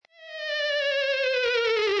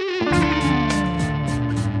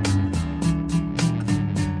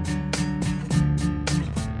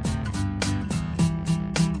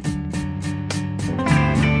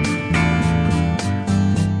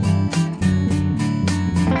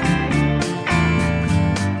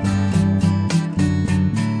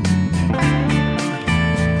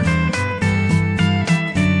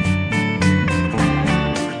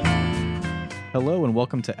Hello and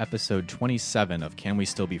welcome to episode 27 of Can We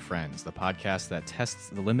Still Be Friends, the podcast that tests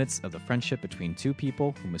the limits of the friendship between two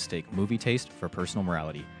people who mistake movie taste for personal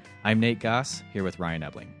morality. I'm Nate Goss, here with Ryan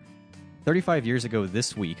Ebling. 35 years ago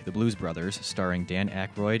this week, The Blues Brothers, starring Dan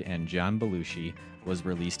Aykroyd and John Belushi, was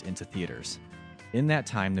released into theaters. In that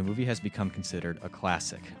time, the movie has become considered a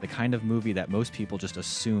classic, the kind of movie that most people just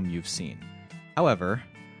assume you've seen. However,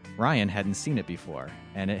 Ryan hadn't seen it before,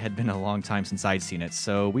 and it had been a long time since I'd seen it,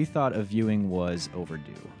 so we thought a viewing was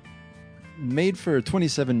overdue. Made for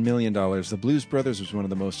 $27 million, The Blues Brothers was one of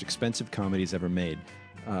the most expensive comedies ever made.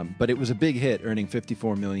 But it was a big hit, earning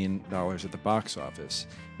 $54 million at the box office.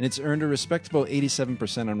 And it's earned a respectable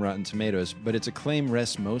 87% on Rotten Tomatoes, but its acclaim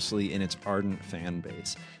rests mostly in its ardent fan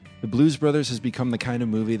base. The Blues Brothers has become the kind of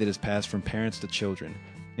movie that has passed from parents to children,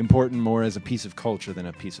 important more as a piece of culture than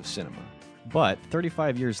a piece of cinema. But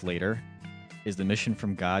 35 years later, is the mission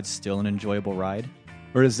from God still an enjoyable ride?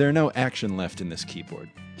 Or is there no action left in this keyboard?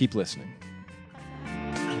 Keep listening.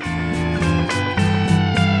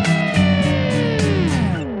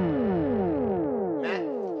 Matt,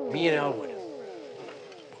 me and Elwood,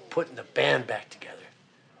 we're putting the band back together.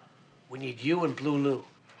 We need you and Blue Lou.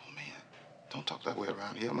 Oh, man, don't talk that way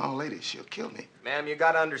around here. My old lady, she'll kill me. Ma'am, you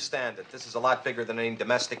gotta understand that this is a lot bigger than any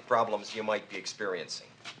domestic problems you might be experiencing.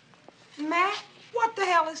 Matt, what the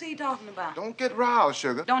hell is he talking about? Don't get riled,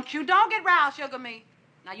 sugar. Don't get riled, sugar me.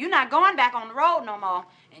 Now, you're not going back on the road no more,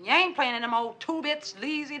 and you ain't playing in them old two-bit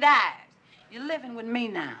sleazy dives. You're living with me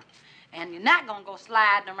now, and you're not gonna go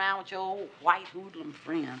sliding around with your old white hoodlum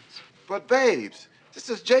friends. But, babes, this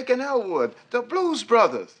is Jake and Elwood, the Blues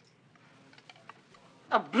Brothers.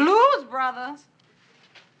 The Blues Brothers?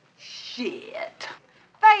 Shit.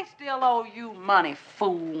 They still owe you money,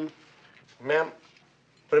 fool. Ma'am,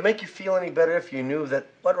 would it make you feel any better if you knew that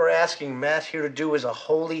what we're asking Matt here to do is a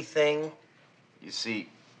holy thing? You see,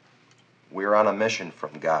 we're on a mission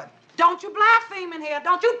from God. Don't you blaspheme in here.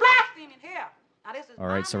 Don't you blaspheme in here. Now, this is All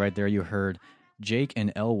right, so right there you heard Jake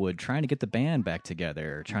and Elwood trying to get the band back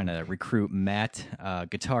together, trying to recruit Matt,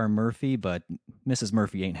 Guitar Murphy, but Mrs.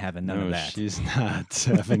 Murphy ain't having none of that. She's not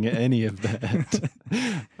having any of that.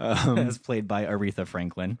 As played by Aretha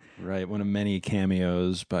Franklin. Right, one of many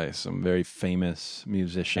cameos by some very famous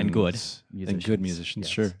musicians. And good And good musicians,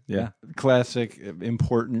 yes. sure. Yeah. Classic,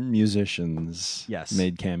 important musicians Yes.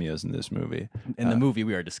 made cameos in this movie. And the movie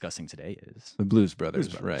we are discussing today is... The Blues Brothers,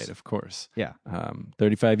 Blues Brothers. right, of course. Yeah.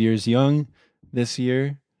 35 years young this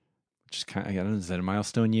year, which is kind of, I don't know, is that a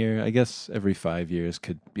milestone year? I guess every 5 years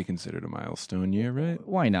could be considered a milestone year, right?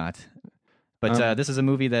 Why not? But this is a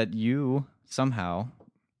movie that you somehow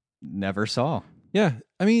never saw. Yeah,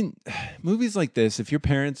 I mean, movies like this, if your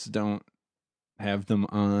parents don't have them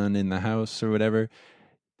on in the house or whatever,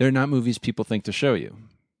 they're not movies people think to show you.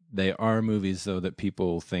 They are movies, though, that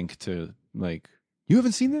people think to, like, you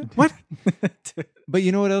haven't seen that? What? But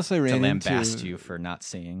you know what else I ran To into? lambast you for not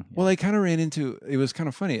seeing. Well, I kind of ran into, it was kind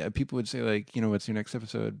of funny. People would say, like, you know, what's your next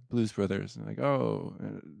episode? Blues Brothers. And like, oh,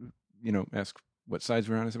 ask what sides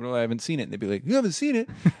we're on. I said, well, I haven't seen it. And they'd be like, you haven't seen it?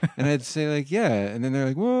 And I'd say, like, yeah. And then they're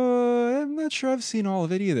like, well, I'm not sure I've seen all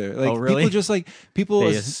of it either. Like, Oh, really? People just like,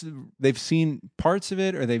 they've seen parts of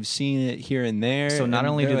it or they've seen it here and there. So not and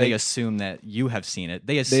only do they're they like, assume that you have seen it,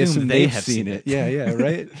 they they assume they they've have seen it. Yeah,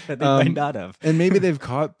 right. That they might not have. And maybe they've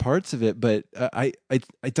caught parts of it, but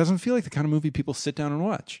it doesn't feel like the kind of movie people sit down and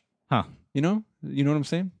watch. Huh. You know what I'm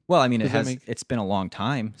saying? Well, I mean, Does that make- it's been a long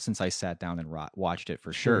time since I sat down and watched it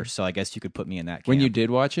for sure. So I guess you could put me in that camp. When you did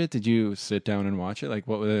watch it, did you sit down and watch it? Like,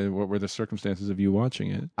 what were the circumstances of you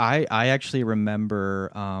watching it? I actually remember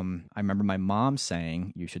my mom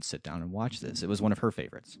saying you should sit down and watch this. It was one of her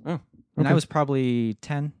favorites. Oh, okay. And I was probably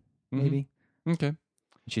 10, maybe. Okay.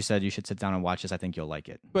 She said you should sit down and watch this. I think you'll like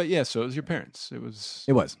it. But yeah, so it was your parents. It was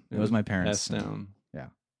my parents. passed down.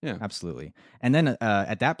 Yeah, absolutely. And then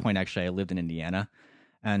at that point, actually, I lived in Indiana,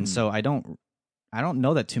 and so I don't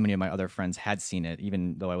know that too many of my other friends had seen it,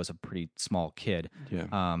 even though I was a pretty small kid.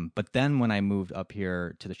 Yeah. But then when I moved up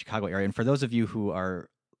here to the Chicago area, and for those of you who are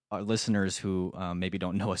listeners who maybe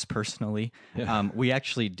don't know us personally, we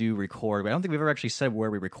actually do record. I don't think we've ever actually said where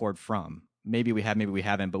we record from maybe we have, maybe we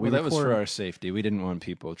haven't. But Well, that was for our safety. We didn't want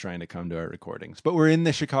people trying to come to our recordings. But we're in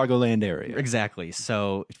the Chicagoland area. Exactly.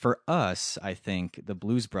 So for us, I think the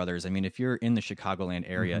Blues Brothers, I mean, if you're in the Chicagoland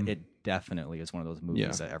area, it definitely is one of those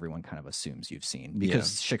movies that everyone kind of assumes you've seen,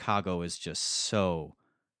 because Chicago is just so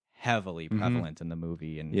heavily prevalent in the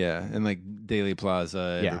movie. And and like Daily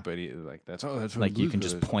Plaza, everybody like that's like you can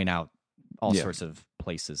just point out all sorts of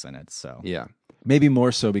places in it. So maybe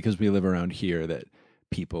more so because we live around here that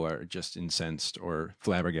people are just incensed or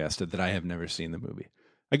flabbergasted that I have never seen the movie.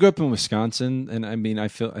 I grew up in Wisconsin, and I mean, I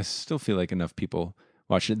still feel like enough people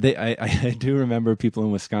watch it. I do remember people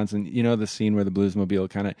in Wisconsin. You know the scene where the Bluesmobile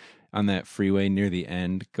kind of on that freeway near the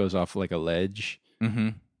end goes off like a ledge. Mm-hmm.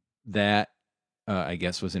 That I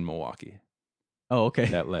guess was in Milwaukee. Oh, okay.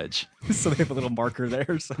 That ledge. So they have a little marker there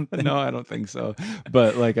or something? No, I don't think so.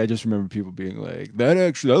 But like, I just remember people being like, that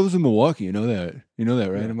was in Milwaukee. You know that,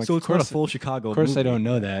 right? I'm like, so it's not a full Chicago. Of course, movie. I don't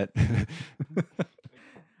know that.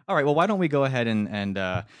 All right. Well, why don't we go ahead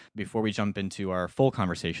and before we jump into our full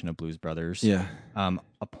conversation of Blues Brothers,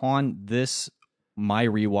 upon this, my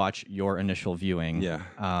rewatch, your initial viewing,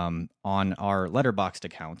 on our Letterboxd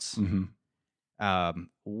accounts,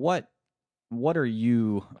 what are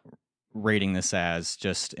you rating this as?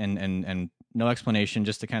 Just and no explanation,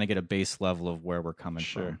 just to kind of get a base level of where we're coming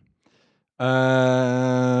from. I'm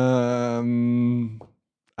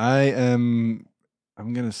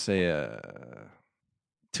gonna say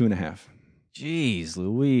 2.5. Jeez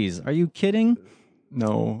Louise, are you kidding?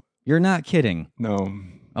 No, you're not kidding. No.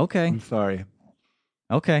 Okay, I'm sorry.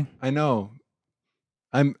 Okay, I know.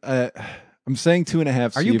 I'm saying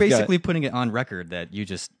 2.5. Are you basically putting it on record that you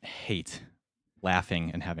just hate laughing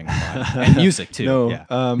and having fun and music too? No. Yeah.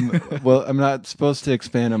 Well, I'm not supposed to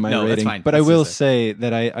expand on my rating, that's fine. but I will say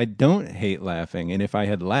that I don't hate laughing, and if I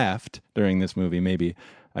had laughed during this movie, maybe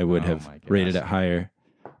I would have rated it higher.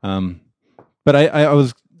 But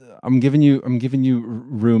I'm giving you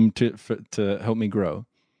room to help me grow.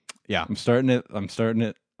 Yeah. I'm starting it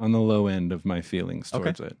on the low end of my feelings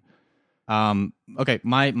towards it. Okay.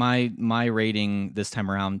 My rating this time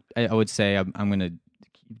around, I would say I'm going to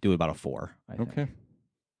do about a 4. I think.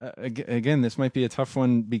 Again, this might be a tough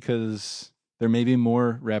one because there may be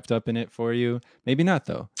more wrapped up in it for you. Maybe not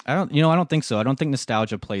though. I don't think so. I don't think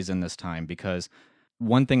nostalgia plays in this time, because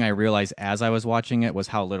one thing I realized as I was watching it was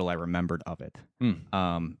how little I remembered of it.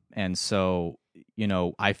 And so,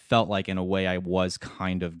 I felt like in a way I was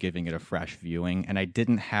kind of giving it a fresh viewing, and I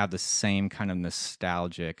didn't have the same kind of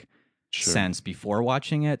nostalgic sense before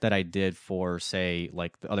watching it that I did for, say,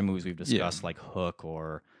 like the other movies we've discussed, like Hook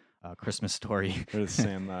or Christmas Story or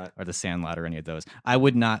The Sandlot or any of those. I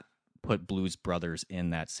would not put Blues Brothers in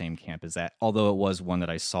that same camp as that, although it was one that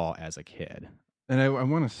I saw as a kid. And I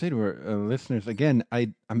want to say to our listeners again,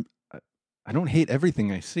 I don't hate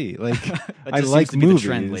everything I see. Like I like movies. The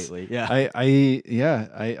trend lately. Yeah.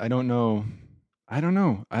 I don't know. I don't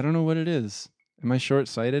know what it is. Am I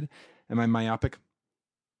short-sighted? Am I myopic?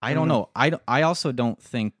 I don't know. I also don't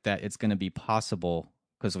think that it's going to be possible,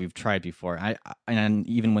 because we've tried before. And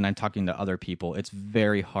even when I'm talking to other people, it's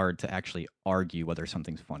very hard to actually argue whether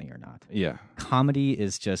something's funny or not. Yeah. Comedy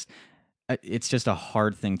is just a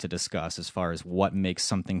hard thing to discuss as far as what makes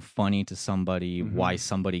something funny to somebody, why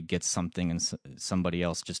somebody gets something and somebody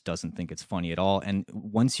else just doesn't think it's funny at all. And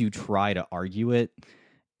once you try to argue it,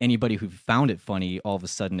 anybody who found it funny, all of a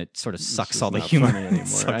sudden it sort of sucks all the humor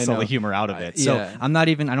all the humor out of it. So I don't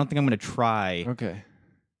think I'm going to try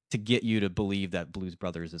to get you to believe that Blues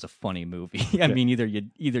Brothers is a funny movie. I mean, either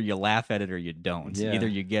you laugh at it or you don't. Yeah. Either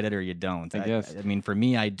you get it or you don't. I guess. I mean, for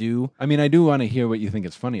me, I do. I mean, I do want to hear what you think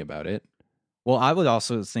is funny about it. Well, I was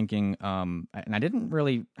also thinking, and I didn't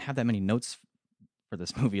really have that many notes for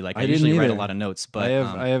this movie. Like I usually write a lot of notes, but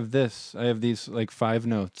I have these like 5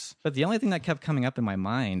 notes. But the only thing that kept coming up in my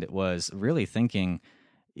mind was really thinking,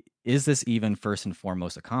 is this even first and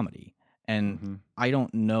foremost a comedy? And I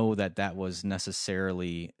don't know that was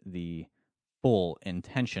necessarily the full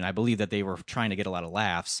intention. I believe that they were trying to get a lot of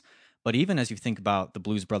laughs. But even as you think about the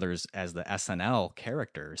Blues Brothers as the SNL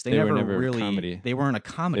characters, they were never really comedy. They weren't a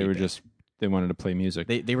comedy. They were they wanted to play music.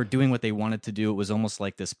 They were doing what they wanted to do. It was almost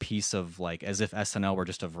like this piece of like as if SNL were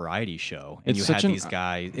just a variety show, and you had these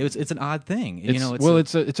guys. It's an odd thing,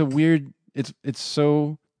 it's a weird. It's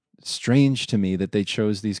so strange to me that they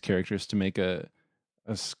chose these characters to make a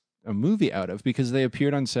movie out of, because they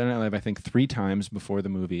appeared on Saturday Night Live I think 3 times before the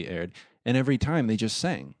movie aired, and every time they just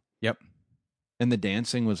sang. Yep. And the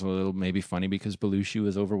dancing was a little maybe funny because Belushi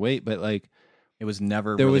was overweight, but like. It was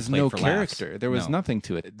never. There really was no for character. laughs. There was nothing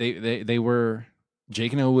to it. They were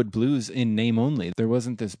Jake and Elwood Blues in name only. There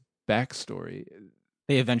wasn't this backstory.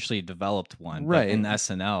 They eventually developed one, Right. but in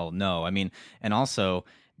SNL, no. I mean, and also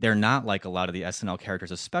they're not like a lot of the SNL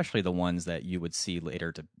characters, especially the ones that you would see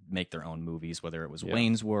later to make their own movies, whether it was Yeah.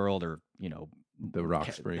 Wayne's World or The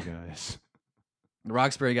Roxbury guys. the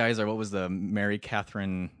Roxbury guys, or what was the Mary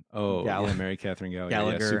Catherine? Oh, Gall- yeah, Mary Catherine Gallagher.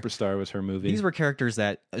 Gallagher. Yeah, Superstar was her movie. These were characters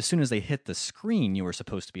that, as soon as they hit the screen, you were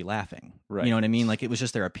supposed to be laughing. Right. You know what I mean? Like, it was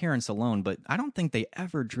just their appearance alone, but I don't think they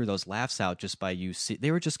ever drew those laughs out just by you see.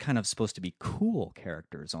 They were just kind of supposed to be cool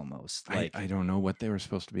characters almost. Like, I don't know what they were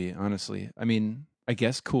supposed to be, honestly. I mean, I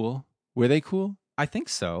guess cool. Were they cool? I think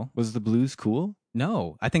so. Was the Blues cool?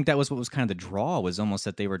 No, I think that was what was kind of the draw, was almost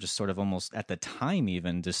that they were just sort of almost at the time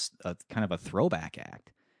even just a kind of a throwback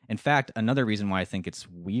act. In fact, another reason why I think it's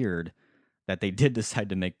weird that they did decide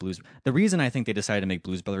to make Blues. The reason I think they decided to make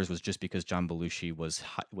Blues Brothers was just because John Belushi was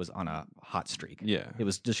on a hot streak. Yeah. It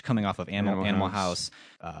was just coming off of Animal House.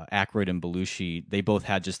 Aykroyd and Belushi, they both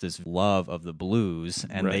had just this love of the blues,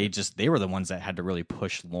 and Right. they were the ones that had to really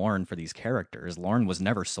push Lorne for these characters. Lorne was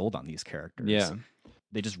never sold on these characters. Yeah.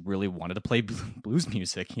 They just really wanted to play blues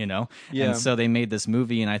music, you know? Yeah. And so they made this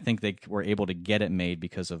movie, and I think they were able to get it made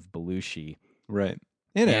because of Belushi. Right.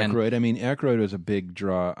 And And- Aykroyd. I mean, Aykroyd was a big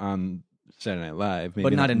draw on Saturday Night Live, maybe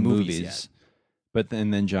But not in movies yet. But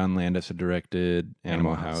then John Landis had directed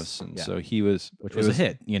Animal Animal House, House, and yeah. so he was, Which it was a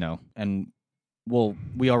hit, you know? And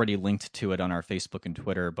we already linked to it on our Facebook and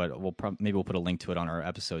Twitter, but maybe we'll put a link to it on our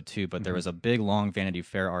episode too. But there was a big, long Vanity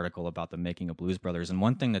Fair article about the making of Blues Brothers. And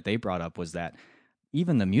one thing that they brought up was that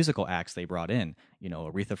even the musical acts they brought in, you know,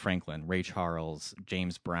 Aretha Franklin, Ray Charles,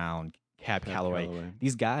 James Brown, Cab Calloway,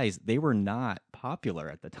 these guys, they were not popular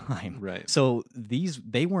at the time. Right. So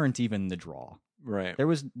they weren't even the draw. Right.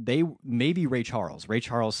 Maybe Ray Charles. Ray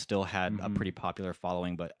Charles still had a pretty popular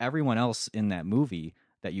following, but everyone else in that movie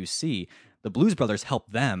that you see, the Blues Brothers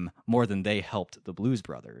helped them more than they helped the Blues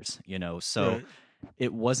Brothers, you know? So Right.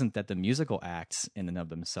 it wasn't that the musical acts in and of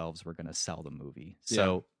themselves were going to sell the movie.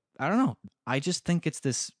 So I don't know. I just think it's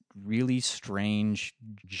this really strange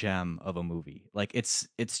gem of a movie. Like it's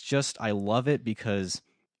just, I love it because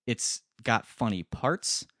it's got funny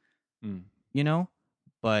parts, you know,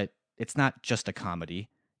 but it's not just a comedy.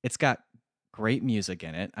 It's got great music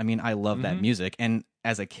in it. I mean, I love that music. And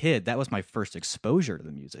as a kid, that was my first exposure to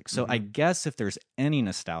the music. So I guess if there's any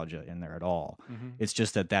nostalgia in there at all, it's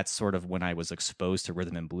just that that's sort of when I was exposed to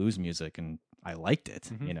rhythm and blues music and I liked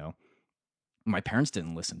it, you know. My parents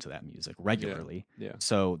didn't listen to that music regularly. Yeah.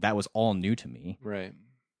 So that was all new to me. Right.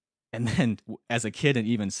 And then as a kid and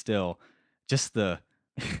even still, just the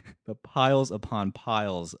the piles upon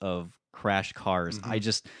piles of crashed cars.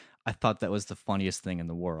 I thought that was the funniest thing in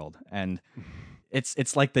the world. And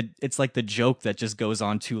it's like the joke that just goes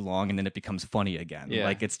on too long and then it becomes funny again. Yeah.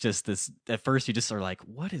 Like it's just this, at first you just are like,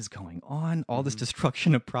 what is going on? All this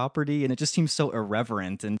destruction of property, and it just seems so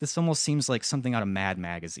irreverent, and this almost seems like something out of Mad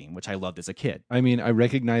Magazine, which I loved as a kid. I mean, I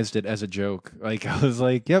recognized it as a joke. Like, I was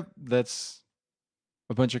like, yep, that's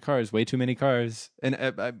a bunch of cars, way too many cars. And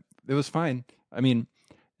it was fine. I mean,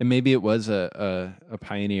 and maybe it was a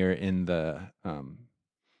pioneer in the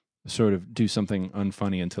sort of do something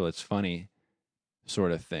unfunny until it's funny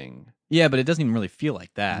sort of thing. Yeah, but it doesn't even really feel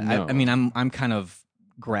like that. No. I mean, I'm kind of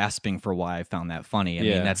grasping for why I found that funny. I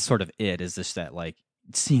Yeah. mean, that's sort of it, is just that, like,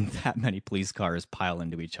 seeing that many police cars pile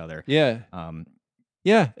into each other. Yeah. Um,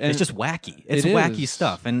 Yeah. And it's just wacky. It's it wacky is.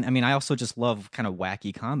 stuff. And I mean, I also just love kind of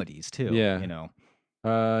wacky comedies too. Yeah. You know,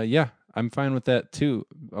 yeah, I'm fine with that too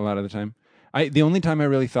a lot of the time. The only time I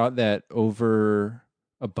really thought that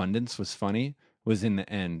overabundance was funny was in the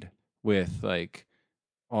end with like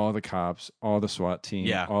all the cops, all the SWAT team,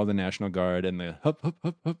 Yeah. all the National Guard, and the hup hup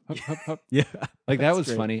hup hup hup hup hup. yeah. Like that That's was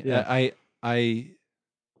great. funny. Yeah.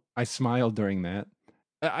 I smiled during that.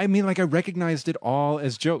 I mean, like I recognized it all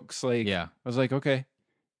as jokes. Like Yeah. I was like, okay,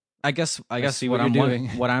 I guess see what what I'm you're won-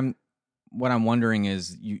 doing. what I'm wondering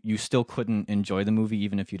is you still couldn't enjoy the movie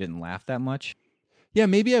even if you didn't laugh that much. yeah,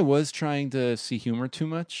 maybe I was trying to see humor too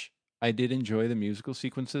much. I did enjoy the musical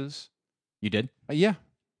sequences. You did? Yeah,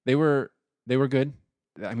 they were good.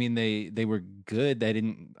 I mean, they were good. I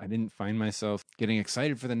didn't find myself getting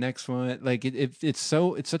excited for the next one. Like it's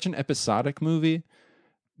such an episodic movie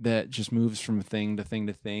that just moves from thing to thing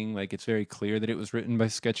to thing. Like it's very clear that it was written by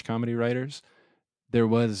sketch comedy writers. There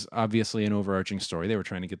was obviously an overarching story. They were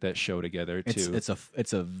trying to get that show together too.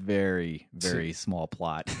 It's a very very small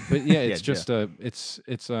plot. But yeah, it's just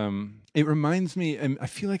it reminds me, and I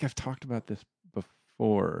feel like I've talked about this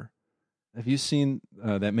before. Have you seen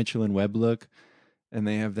that Mitchell and Webb look? And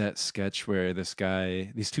they have that sketch where these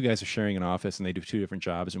two guys are sharing an office and they do two different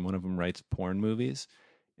jobs, and one of them writes porn movies.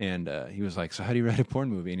 And he was like, so how do you write a porn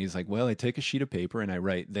movie? And he's like, well, I take a sheet of paper and I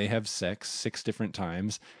write, they have sex 6 different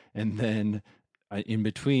times. And then in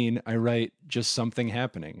between, I write just something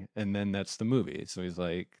happening. And then that's the movie. So he's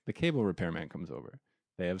like, the cable repairman comes over.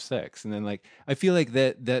 They have sex. And then like, I feel like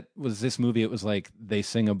that was this movie. It was like they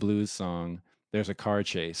sing a blues song. There's a car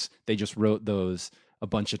chase. They just wrote those a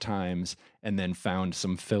bunch of times and then found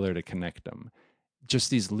some filler to connect them. Just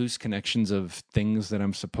these loose connections of things that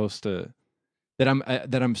I'm supposed to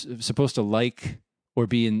like or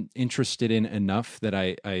be interested in enough that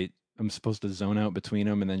I'm supposed to zone out between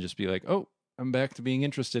them and then just be like, oh, I'm back to being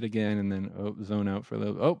interested again, and then zone out for a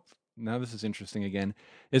little. Oh, now this is interesting again.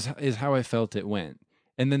 Is how I felt it went.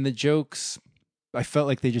 And then the jokes, I felt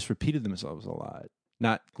like they just repeated themselves a lot.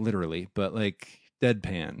 Not literally, but like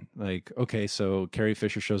deadpan. Like, okay, so Carrie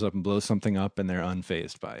Fisher shows up and blows something up and they're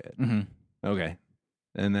unfazed by it. Mm-hmm. Okay.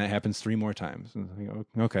 And that happens 3 more times.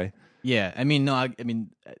 Okay. Yeah, I mean,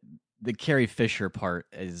 the Carrie Fisher part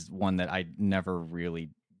is one that I never really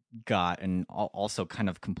got and also kind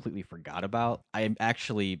of completely forgot about. I'm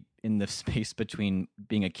actually in the space between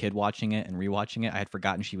being a kid watching it and rewatching it. I had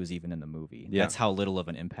forgotten she was even in the movie. Yeah. That's how little of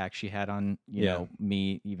an impact she had on, you know,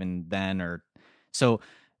 me even then. Or so,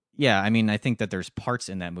 yeah, I mean, I think that there's parts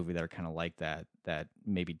in that movie that are kind of like that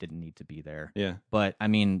maybe didn't need to be there. Yeah. But I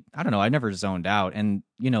mean, I don't know. I never zoned out. And,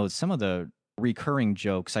 you know, some of the recurring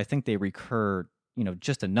jokes, I think they recur, you know,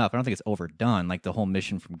 just enough. I don't think it's overdone. Like the whole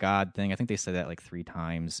mission from God thing. I think they said that like 3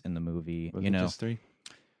 times in the movie. Was you it know, just 3?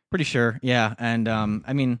 Pretty sure. Yeah. And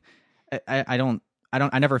I mean, I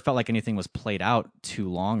never felt like anything was played out too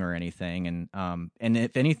long or anything. And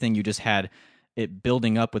if anything, you just had it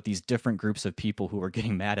building up with these different groups of people who were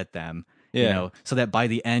getting mad at them. Yeah. You know, so that by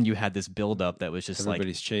the end you had this buildup that was just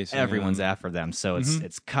Everybody's like chasing everyone's them. after them. So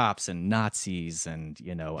it's cops and Nazis and,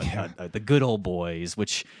 you know, the good old boys,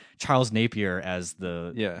 which Charles Napier as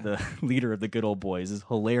the leader of the good old boys is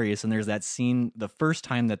hilarious. And there's that scene the first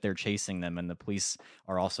time that they're chasing them and the police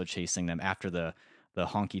are also chasing them after the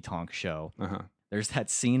honky tonk show. Uh-huh. There's that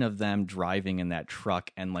scene of them driving in that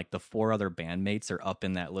truck, and like the 4 other bandmates are up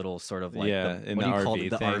in that little sort of like in what the do you call RV it,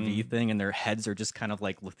 the thing. RV thing, and their heads are just kind of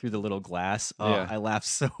like through the little glass. Oh, Yeah. I laughed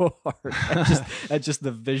so hard at just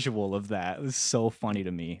the visual of that. It was so funny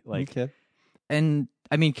to me. Like, Okay. and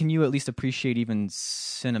I mean, can you at least appreciate even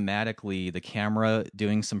cinematically the camera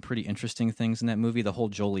doing some pretty interesting things in that movie? The whole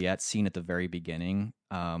Joliet scene at the very beginning,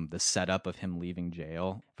 the setup of him leaving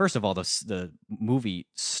jail. First of all, the movie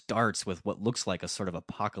starts with what looks like a sort of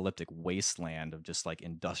apocalyptic wasteland of just like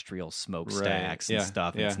industrial smokestacks and Yeah,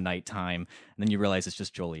 stuff. And yeah. it's nighttime, and then you realize it's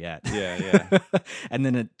just Joliet. Yeah. And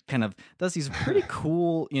then it kind of does these pretty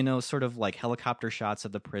cool, you know, sort of like helicopter shots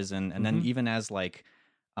of the prison, and then even as like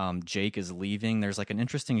Jake is leaving, there's like an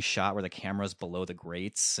interesting shot where the camera's below the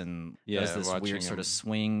grates and does this watching weird sort him. of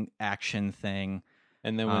swing action thing.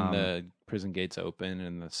 And then when the prison gates open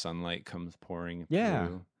and the sunlight comes pouring Yeah.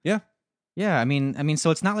 through. Yeah. Yeah, I mean, so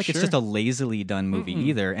it's not like it's Sure. just a lazily done movie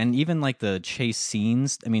either. And even like the chase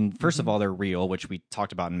scenes, I mean, first of all, they're real, which we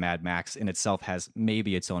talked about in Mad Max in itself has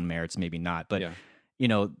maybe its own merits, maybe not. But Yeah. you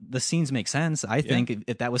know, the scenes make sense. I think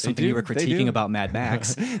if that was They something you do, were they critiquing do. about Mad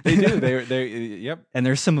Max. They do. They're yep. And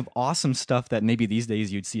there's some awesome stuff that maybe these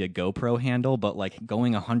days you'd see a GoPro handle, but like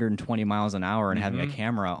going 120 miles an hour and having a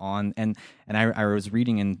camera on. And I was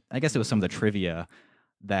reading in, I guess it was some of the trivia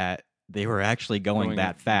that they were actually going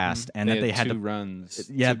that fast and that they had 2 to runs,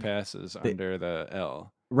 yeah, 2 passes under the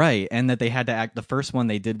L. right. And that they had to act. The first one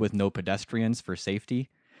they did with no pedestrians for safety,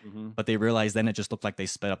 but they realized then it just looked like they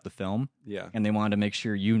sped up the film. Yeah. And they wanted to make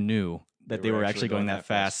sure you knew that they were actually going that fast.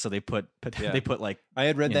 fast. So they put Yeah. they put like, I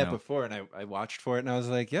had read you that know. before, and I watched for it, and I was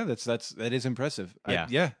like, yeah, that is impressive.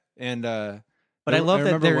 Yeah. And But I love that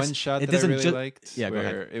remember there's- one shot it that I doesn't really ju- liked. Yeah, go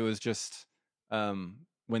ahead. where it was just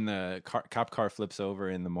when the cop car flips over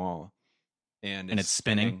in the mall, and it's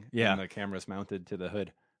spinning. Yeah. and the camera's mounted to the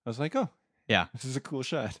hood. I was like, oh, yeah. this is a cool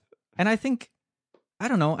shot. And I think, I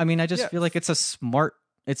don't know. I mean, I just Yeah. feel like it's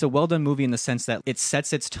a well done movie in the sense that it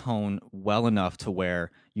sets its tone well enough to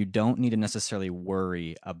where you don't need to necessarily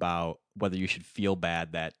worry about whether you should feel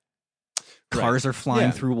bad that cars are flying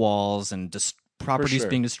Yeah. through walls and properties sure.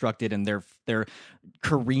 being destructed and they're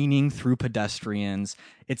careening through pedestrians.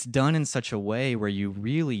 It's done in such a way where you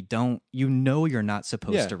really don't, you know, you're not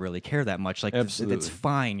supposed Yeah. to really care that much. Like Absolutely. it's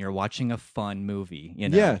fine. You're watching a fun movie. You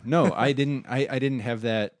know? Yeah, no, I didn't have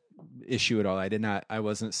that issue at all. I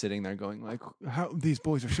wasn't sitting there going like, how these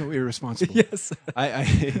boys are so irresponsible. Yes.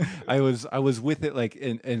 I was with it like,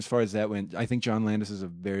 and as far as that went, I think John Landis is a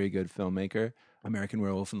very good filmmaker. American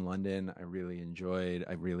Werewolf in London, I really enjoyed.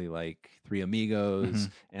 I really like Three Amigos.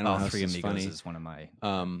 Animal House Three is Amigos funny. is one of my.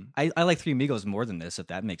 I like Three Amigos more than this. If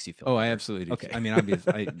that makes you feel. Oh, better. I absolutely do. Okay. I mean,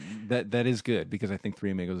 that is good because I think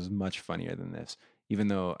Three Amigos is much funnier than this. Even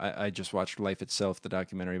though I just watched Life Itself, the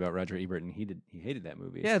documentary about Roger Ebert, and he hated that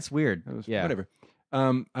movie. Yeah, it's weird. It was, Yeah, whatever. I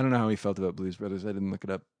don't know how he felt about Blues Brothers. I didn't look it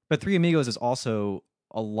up. But Three Amigos is also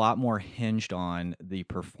a lot more hinged on the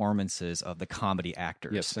performances of the comedy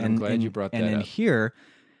actors. Yes, and I'm glad you brought that up. And in up. here,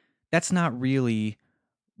 that's not really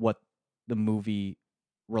what the movie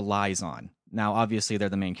relies on. Now, obviously, they're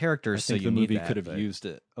the main characters, so I think you the need movie that, could have but- used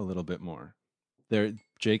it a little bit more.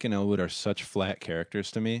 Jake and Elwood are such flat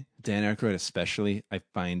characters to me. Dan Aykroyd especially, I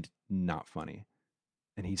find not funny.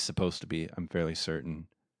 And he's supposed to be, I'm fairly certain,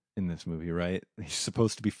 in this movie, right? He's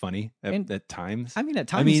supposed to be funny at times. I mean, at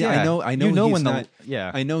times, I mean, yeah. I know You know he's when not,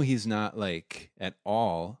 yeah. I know he's not like at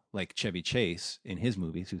all like Chevy Chase in his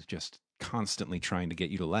movies, who's just constantly trying to get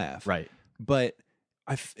you to laugh. Right. But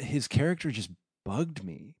his character just bugged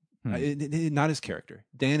me. Not his character.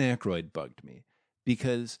 Dan Aykroyd bugged me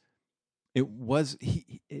because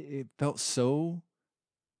it felt so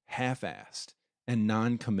half-assed and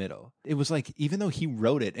non-committal. It was like, even though he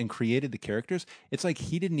wrote it and created the characters, it's like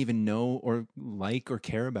he didn't even know or like or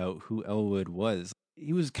care about who Elwood was.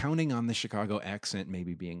 He was counting on the Chicago accent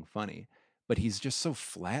maybe being funny, but he's just so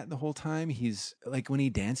flat the whole time. He's like, when he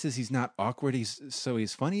dances, he's not awkward. He's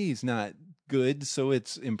funny. He's not good, so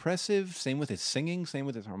it's impressive. Same with his singing, same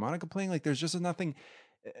with his harmonica playing. Like, there's just nothing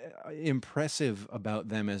impressive about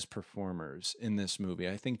them as performers in this movie.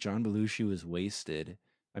 I think John Belushi was wasted.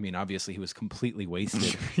 I mean, obviously he was completely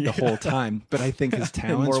wasted the whole time, but I think his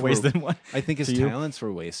talents More ways than one. I think his to you? talents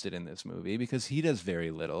were wasted in this movie because he does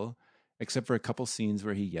very little, except for a couple scenes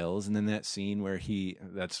where he yells, and then that scene where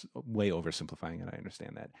that's way oversimplifying it, I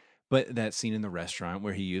understand that. But that scene in the restaurant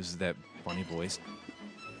where he uses that funny voice.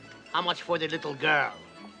 How much for the little girl?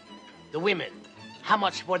 The women. How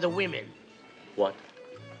much for the women? What?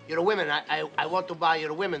 Your women. I want to buy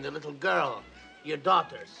your women, the little girl, your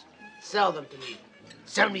daughters. Sell them to me.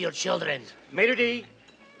 Sell me your children. Maitre D!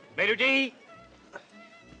 Maitre D!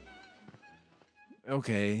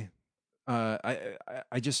 Okay.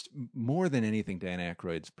 I just, more than anything, Dan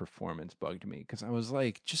Aykroyd's performance bugged me because I was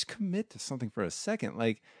like, just commit to something for a second.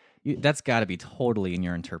 Like, That's got to be totally in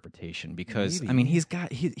your interpretation because Maybe. I mean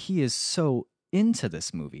he is so into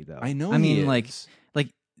this movie though. I know. I mean he like is.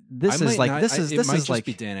 this I is might like not- this is it this might is just like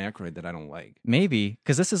be Dan Aykroyd that I don't like. maybe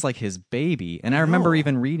because this is like his baby, and I remember know.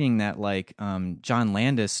 even reading that like John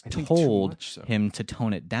Landis I think too told much so. him to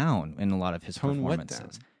tone it down in a lot of his Tone what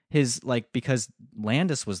performances. down? His because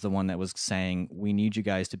Landis was the one that was saying we need you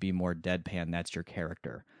guys to be more deadpan. That's your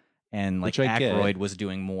character, and like Which I get. Aykroyd was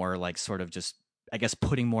doing more like sort of just I guess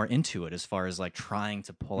putting more into it as far as like trying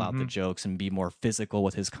to pull out the jokes and be more physical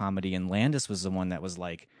with his comedy. And Landis was the one that was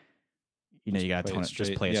like, you know, you got to tone it,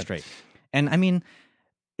 just play it yeah. straight. And I mean,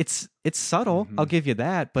 it's subtle. I'll give you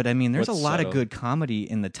that. But I mean, there's What's a lot subtle? of good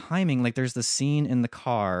comedy in the timing. Like there's the scene in the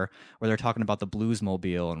car where they're talking about the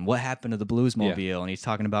Bluesmobile and what happened to the Bluesmobile. And he's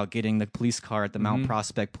talking about getting the police car at the Mount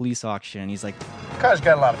Prospect police auction. He's like, Car's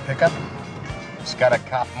got a lot of pickup. It's got a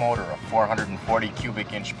cop motor, a 440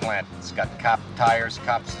 cubic inch plant. It's got cop tires,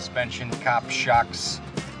 cop suspension, cop shocks.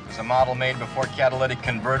 It's a model made before catalytic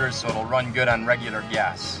converters, so it'll run good on regular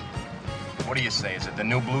gas. What do you say? Is it the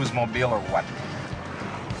new Bluesmobile or what?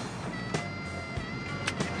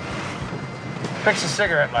 Fix a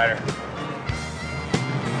cigarette lighter.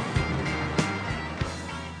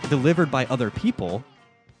 delivered by other people,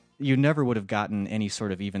 you never would have gotten any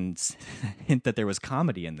sort of even hint that there was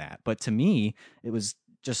comedy in that. But to me, it was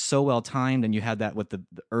just so well timed, and you had that with the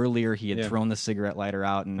earlier he had thrown the cigarette lighter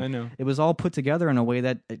out, and I know. it was all put together in a way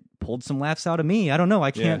that it pulled some laughs out of me. I don't know.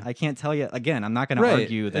 I can't tell you again. I'm not going to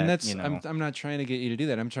argue that. And that's you know, I'm not trying to get you to do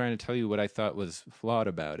that. I'm trying to tell you what I thought was flawed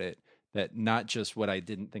about it. That not just what I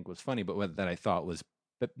didn't think was funny, but what that I thought was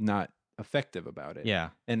not effective about it. yeah.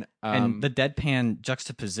 And And the deadpan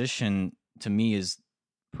juxtaposition to me is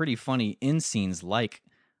pretty funny in scenes like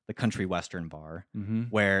the country western bar,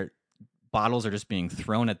 where bottles are just being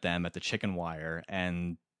thrown at them at the chicken wire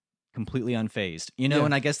and completely unfazed, you know. Yeah.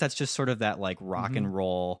 And I guess that's just sort of that like rock and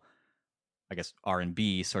roll, I guess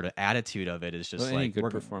R&B sort of attitude of it is just Well, any like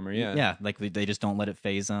good performer, yeah. yeah, like they just don't let it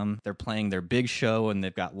phase them. They're playing their big show and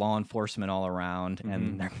they've got law enforcement all around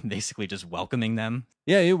and they're basically just welcoming them.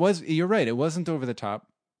 Yeah, it was. You're right. It wasn't over the top.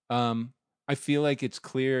 I feel like it's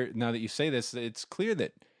clear now that you say this. It's clear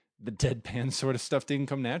that the deadpan sort of stuff didn't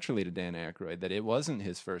come naturally to Dan Aykroyd. That it wasn't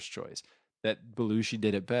his first choice. That Belushi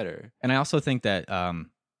did it better. And I also think that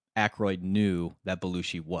Aykroyd knew that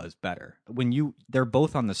Belushi was better. They're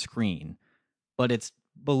both on the screen, But it's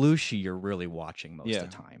Belushi you're really watching most Yeah. of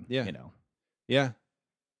the time. Yeah. You know. Yeah.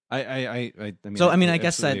 I mean, So I mean, I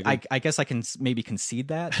guess that absolutely agree. I guess I can maybe concede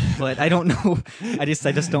that, but I don't know. I just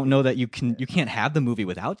don't know that you can't have the movie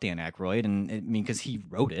without Dan Aykroyd, and I mean because he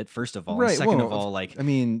wrote it first of all, Right, and second well, of all, like I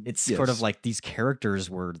mean, it's yes. sort of like these characters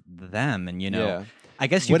were them, and you know, Yeah. I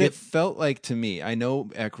guess you What get it felt like to me, I know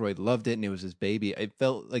Aykroyd loved it and it was his baby. I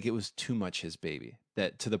felt like it was too much his baby.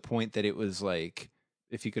 That to the point that it was like,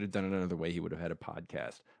 if he could have done it another way, he would have had a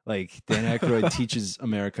podcast. Like Dan Aykroyd teaches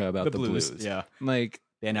America about the blues. yeah. Like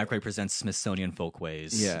Dan Aykroyd presents Smithsonian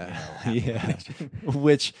Folkways. Yeah, you know, yeah.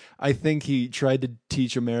 Which I think he tried to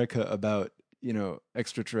teach America about,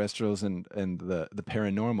 extraterrestrials and the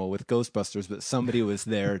paranormal with Ghostbusters, but somebody was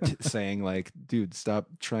there saying like, dude, stop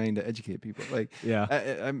trying to educate people. Like, Yeah.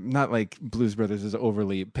 I'm not like Blues Brothers is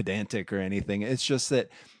overly pedantic or anything. It's just that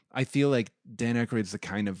I feel like Dan Aykroyd's the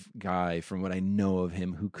kind of guy, from what I know of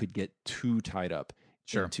him, who could get too tied up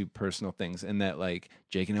Sure. into personal things, and that like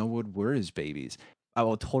Jake and Elwood were his babies. I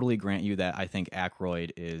will totally grant you that I think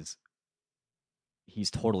Aykroyd he's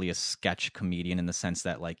totally a sketch comedian in the sense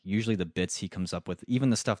that like usually the bits he comes up with, even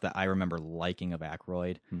the stuff that I remember liking of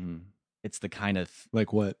Aykroyd, it's the kind of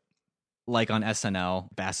Like what? like on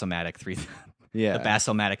SNL, Bassomatic 3. Yeah. The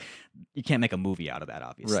Bassomatic, you can't make a movie out of that,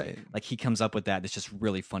 obviously. Right. Like he comes up with that. It's just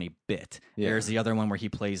really funny bit. Yeah. There's the other one where he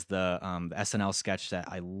plays the SNL sketch that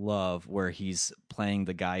I love, where he's playing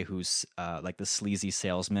the guy who's like the sleazy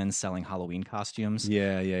salesman selling Halloween costumes.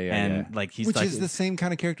 Yeah. And like he's which like, is the same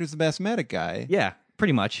kind of character as the Bassomatic guy. yeah,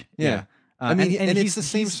 pretty much. Yeah. Yeah. I mean, and it's he's the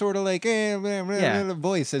same sort of like Yeah.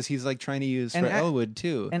 voice as he's like trying to use And for Elwood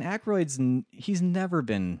too. And Aykroyd's he's never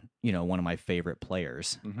been, one of my favorite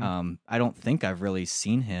players. Mm-hmm. I don't think I've really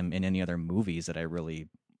seen him in any other movies that I really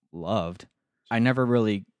loved. I never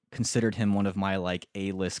really considered him one of my like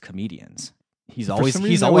A-list comedians. He's always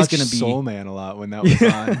going to be Soul Man a lot when that was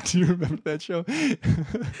on. Do you remember that show?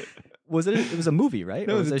 Was it? It was a movie, right?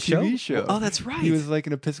 No, Or it was a TV show. Oh, that's right. He was like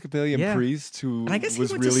an Episcopalian Yeah. priest who and I guess he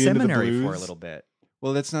was went really to into the seminary blues. for a little bit.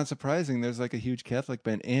 Well, that's not surprising. There's like a huge Catholic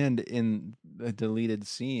band, and in a deleted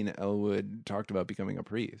scene, Elwood talked about becoming a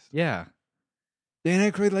priest. Yeah.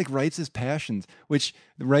 Dan Aykroyd like writes his passions, which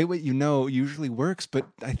write what you know usually works, but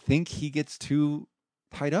I think he gets too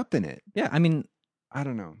tied up in it. Yeah. I mean, I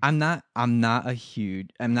don't know. I'm not a Dan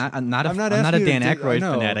asking you to Aykroyd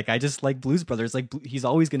no. fanatic. I just like Blues Brothers. Like he's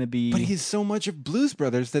always going to be. But he's so much of Blues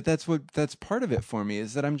Brothers that's part of it for me,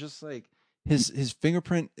 is that I'm just like his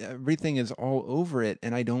fingerprint, everything is all over it,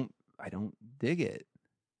 and I don't dig it.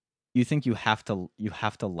 You think you have to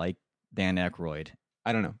like Dan Aykroyd?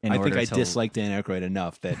 I don't know. In I think order I to- dislike Dan Aykroyd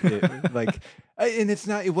enough that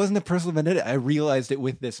it wasn't a personal vendetta. I realized it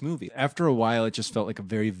with this movie. After a while, it just felt like a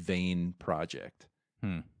very vain project.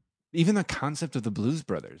 Even the concept of the Blues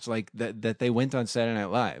Brothers, like that they went on Saturday Night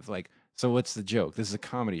Live. Like, so what's the joke? This is a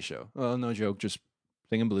comedy show. Well, no joke, just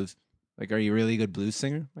singing blues. Like, are you really a good blues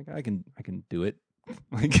singer? Like, I can do it.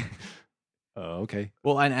 Like, oh, okay.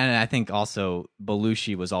 Well, and I think also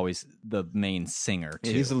Belushi was always the main singer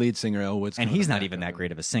too. Yeah, he's the lead singer. Elwood's and kind of he's the not even that backup.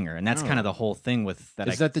 great of a singer, and that's No. kind of the whole thing with that.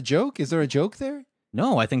 Is that the joke? Is there a joke there?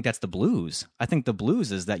 No, I think that's the blues. I think the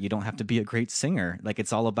blues is that you don't have to be a great singer. Like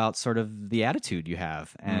it's all about sort of the attitude you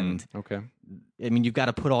have, and Okay. I mean you got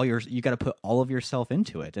to put all of yourself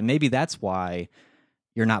into it, and maybe that's why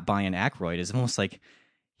you're not buying Aykroyd. It's almost like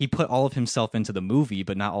he put all of himself into the movie,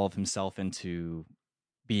 but not all of himself into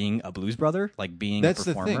being a blues brother, like being That's a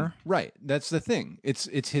the performer. thing, right? That's the thing. It's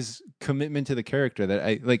his commitment to the character that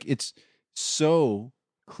I like. It's so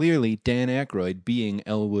clearly Dan Aykroyd being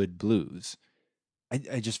Elwood Blues.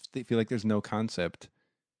 I just feel like there's no concept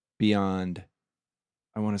beyond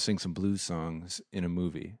I want to sing some blues songs in a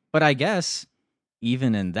movie. But I guess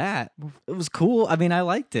even in that, it was cool. I mean, I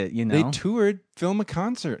liked it. You know, They toured, film a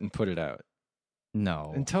concert, and put it out,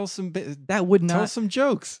 no, and tell some that would tell not. some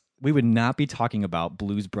jokes. We would not be talking about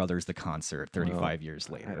Blues Brothers the concert 35 Well, years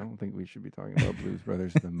later. I don't think we should be talking about Blues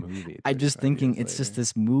Brothers the movie. I'm just 35 thinking years it's just later.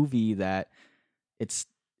 this movie that it's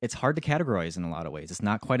hard to categorize in a lot of ways. It's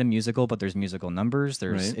not quite a musical, but there's musical numbers.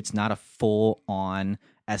 Right. It's not a full on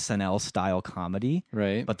SNL style comedy,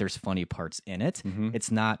 right, but there's funny parts in it. Mhm. It's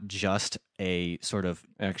not just a sort of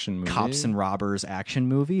action movie. cops and robbers action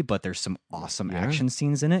movie, but there's some awesome Yeah. action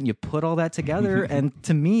scenes in it. And you put all that together, and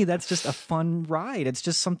to me, that's just a fun ride. It's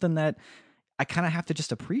just something that I kind of have to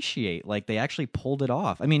just appreciate. Like they actually pulled it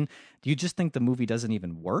off. I mean, do you just think the movie doesn't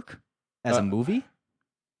even work as a movie?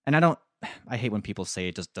 And I hate when people say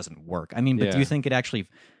it just doesn't work. I mean, but do Yeah. you think it actually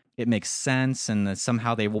it makes sense, and that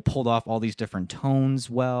somehow they will pulled off all these different tones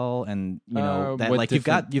well, and that what like you've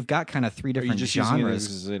got kind of three Are you different just using it genres.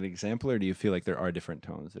 as an example, or do you feel like there are different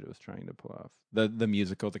tones that it was trying to pull off? The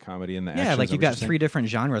musical, the comedy, and the action. Yeah, like is that you've what you're got saying? three different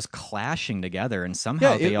genres clashing together, and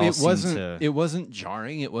somehow they all seem to. It wasn't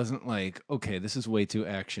jarring. It wasn't like, okay, this is way too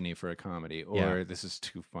actiony for a comedy, or Yeah. this is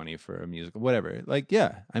too funny for a musical. Whatever. Like,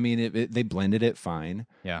 yeah, I mean, they blended it fine.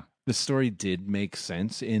 Yeah. The story did make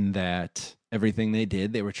sense in that everything they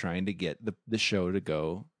did, they were trying to get the show to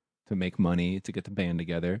go, to make money, to get the band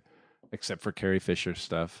together, except for Carrie Fisher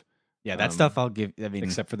stuff. Yeah, that stuff I'll give. I mean,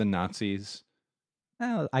 Except for the Nazis.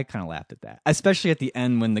 I kind of laughed at that, especially at the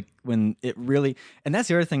end when it really. And that's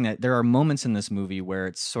the other thing, that there are moments in this movie where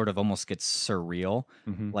it sort of almost gets surreal.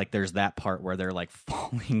 Mhm. Like there's that part where they're like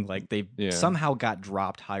falling, like they Yeah. somehow got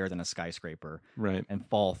dropped higher than a skyscraper Right. and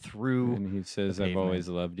fall through. And he says, the I've pavement. always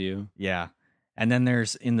loved you. Yeah. And then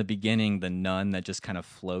there's in the beginning the nun that just kind of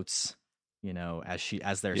floats,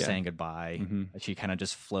 as they're Yeah. saying goodbye. Mhm. She kind of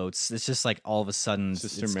just floats. It's just like all of a sudden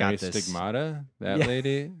Sister it's Mary got this. Stigmata, that Yeah.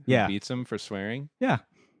 lady who Yeah. beats him for swearing. Yeah.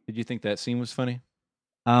 Did you think that scene was funny?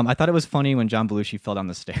 I thought it was funny when John Belushi fell down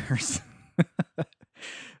the stairs. A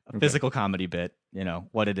Okay. physical comedy bit,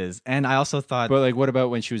 what it is. And I also thought, But like, what about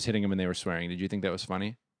when she was hitting him and they were swearing? Did you think that was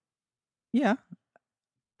funny? yeah.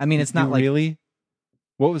 I mean, it's not like, really.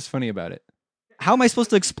 What was funny about it? how am I supposed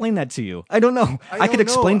to explain that to you? I don't know. I could don't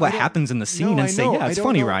explain know. what I don't- happens in the scene No, and I say, know. yeah, I it's don't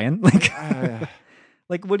funny, know. Ryan. Like, Uh,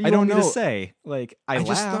 like, what do I you want don't me to know. say? Like, I just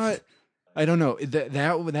laughed. thought. I don't know.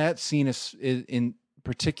 That scene is in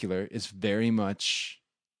particular is very much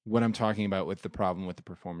what I'm talking about with the problem with the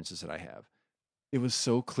performances that I have. It was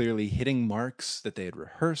so clearly hitting marks that they had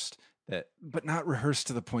rehearsed, but not rehearsed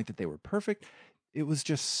to the point that they were perfect. It was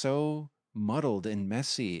just so muddled and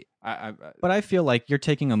messy. But I feel like you're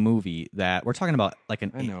taking a movie that we're talking about, like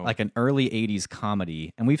I know. an early '80s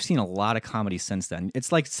comedy, and we've seen a lot of comedy since then.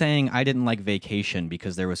 It's like saying I didn't like Vacation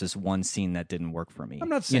because there was this one scene that didn't work for me. I'm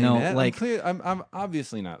not saying that. Like I'm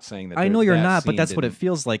obviously not saying that. I know you're that not, but scene that's what it didn't-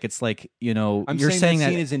 feels like. It's like I'm you're saying that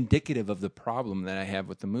that scene is indicative of the problem that I have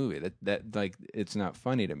with the movie. That like it's not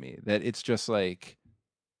funny to me. That it's just like,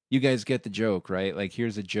 you guys get the joke, right? Like,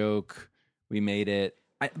 here's a joke, we made it.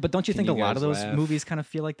 but don't you Can think a you lot of guys those laugh? movies kind of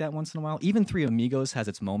feel like that once in a while? Even Three Amigos has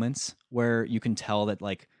its moments where you can tell that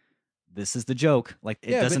like this is the joke. Like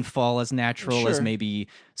it Yeah, but- doesn't fall as natural as Sure. maybe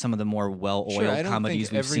some of the more well-oiled Sure, I don't comedies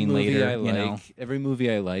think we've every seen movie later. I like, every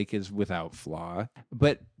movie I like is without flaw.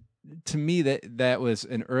 But to me, that was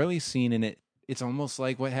an early scene, and it's almost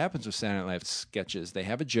like what happens with Saturday Night Live sketches. They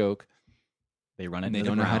have a joke, They run it and they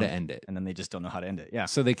into the don't know how to ground, end it, and then they just don't know how to end it. Yeah.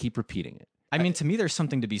 so they keep repeating it. I mean, to me, there's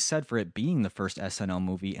something to be said for it being the first SNL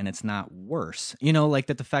movie, and it's not worse. Like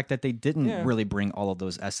that the fact that they didn't Yeah. really bring all of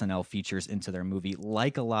those SNL features into their movie,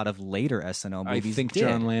 like a lot of later SNL I movies. think did,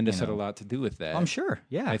 John Landis you had a know. lot to do with that. I'm sure.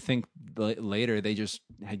 Yeah. I think later they just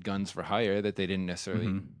had guns for hire that they didn't necessarily.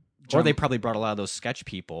 Mhm. Or John- they probably brought a lot of those sketch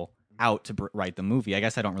people out to write the movie. I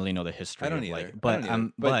guess I don't really know the history. I don't of, either. like, I but don't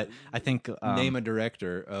either. But I think name a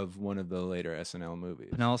director of one of the later SNL movies.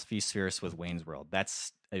 Penelope Spheris with Wayne's World.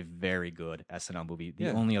 That's a very good SNL movie. The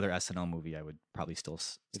Yeah. only other SNL movie I would probably still It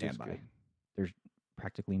stand is by. good. There's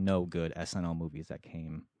practically no good SNL movies that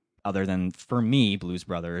came other than, for me, Blues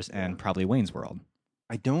Brothers and probably Wayne's World.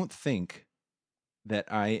 I don't think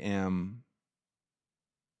that I am.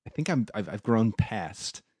 I think I've grown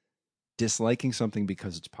past disliking something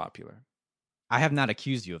because it's popular. I have not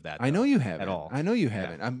accused you of that. I know though, you haven't at all. I know you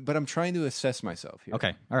haven't. But I'm trying to assess myself here.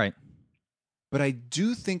 Okay. All right. But I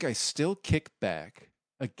do think I still kick back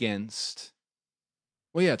against.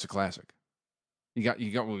 Well, yeah, it's a classic. You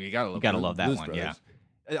gotta love that Blues one, Brothers.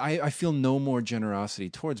 I feel no more generosity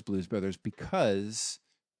towards Blues Brothers because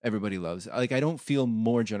everybody loves it. Like, I don't feel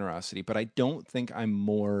more generosity, but I don't think I'm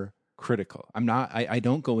more critical. I'm not. I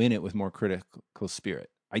don't go in it with more critical spirit.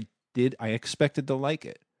 I expected to like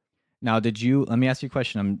it. Now, let me ask you a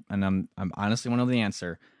question, I'm honestly want to know the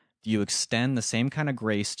answer. Do you extend the same kind of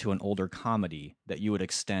grace to an older comedy that you would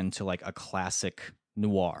extend to like a classic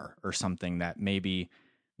noir or something that maybe,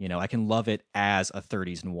 I can love it as a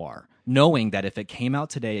 30s noir, knowing that if it came out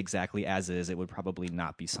today exactly as is, it would probably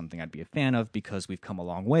not be something I'd be a fan of because we've come a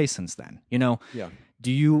long way since then. Yeah. Do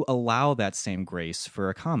you allow that same grace for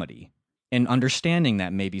a comedy and understanding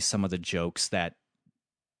that maybe some of the jokes that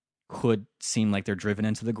could seem like they're driven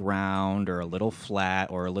into the ground or a little flat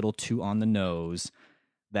or a little too on the nose,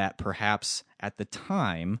 that perhaps at the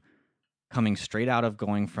time, coming straight out of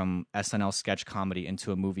going from SNL sketch comedy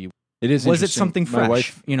into a movie, It is. was it interesting. something My fresh?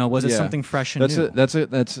 wife- Was it yeah. something fresh and new?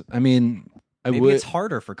 That's. I mean, I Maybe would. it's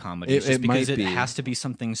harder for comedy It- just it because might it be. has to be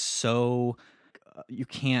something so you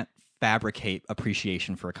can't fabricate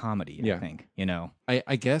appreciation for a comedy. Yeah. I think, you know.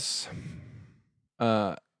 I guess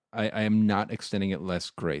I am not extending it less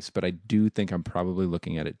grace, but I do think I'm probably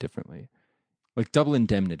looking at it differently. Like Double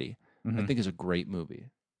Indemnity, I think is a great movie.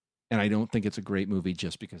 And I don't think it's a great movie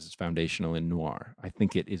just because it's foundational in noir. I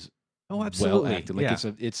think it is well acted. Like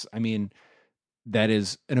it's I mean, that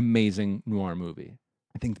is an amazing noir movie.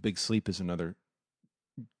 I think The Big Sleep is another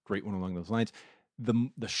great one along those lines. I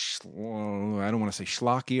don't want to say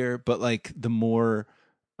schlockier, but like the more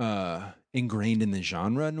ingrained in the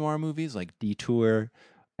genre noir movies, like Detour.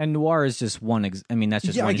 And noir is just one. I mean, that's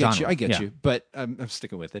just one genre. I get you, but I'm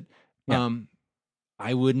sticking with it. Yeah.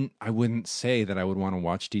 I wouldn't say that I would want to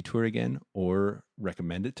watch Detour again or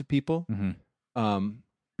recommend it to people,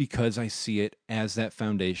 because I see it as that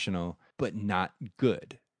foundational, but not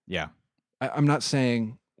good. Yeah, I'm not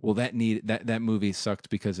saying that movie sucked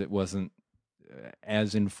because it wasn't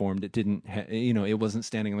as informed. It didn't, it wasn't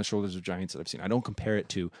standing on the shoulders of giants that I've seen. I don't compare it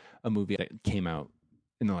to a movie that came out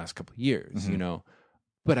in the last couple of years,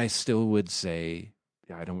 but I still would say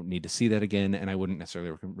I don't need to see that again, and I wouldn't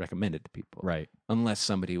necessarily recommend it to people. Right. Unless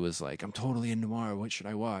somebody was like, I'm totally in noir, what should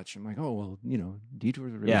I watch? I'm like, oh, well,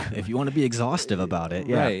 Detour's really yeah, if you want to be exhaustive about it.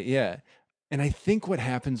 Yeah. Right, yeah. And I think what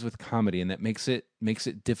happens with comedy, and that makes it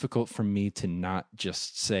difficult for me to not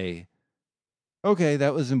just say, okay,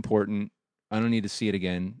 that was important, I don't need to see it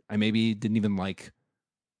again, I maybe didn't even like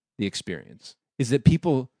the experience, is that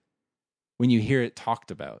people, when you hear it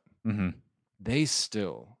talked about, they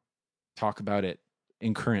still talk about it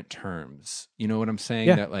in current terms. You know what I'm saying?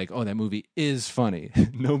 Yeah. That like, oh, that movie is funny.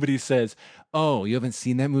 Nobody says, oh, you haven't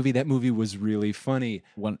seen that movie? That movie was really funny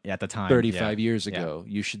At the time. 35 years ago.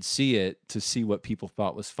 You should see it to see what people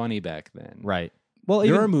thought was funny back then. Right. Well,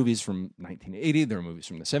 There are movies from 1980. There are movies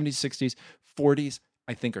from the 70s, 60s, 40s,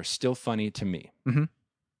 I think are still funny to me.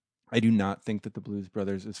 I do not think that The Blues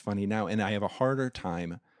Brothers is funny now. And I have a harder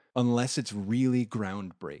time, unless it's really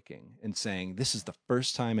groundbreaking and saying, this is the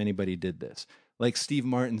first time anybody did this. Like Steve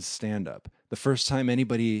Martin's stand-up, the first time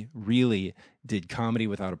anybody really did comedy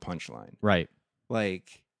without a punchline. Right.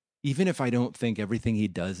 Like, even if I don't think everything he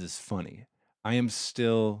does is funny, I am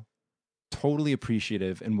still totally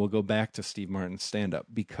appreciative and will go back to Steve Martin's stand-up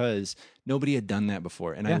because nobody had done that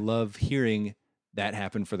before. And I love hearing that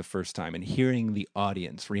happen for the first time and hearing the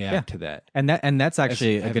audience react to that. And that's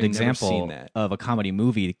actually a good example that. of a comedy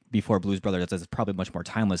movie before Blues Brothers that's probably much more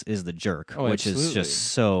timeless is The Jerk, which is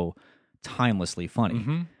just so timelessly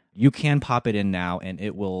funny. You can pop it in now and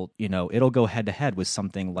it will, it'll go head to head with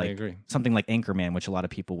something like Anchorman, which a lot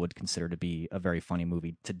of people would consider to be a very funny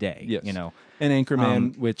movie today. Yes. And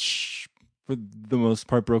Anchorman, which for the most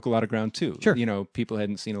part broke a lot of ground too. Sure. People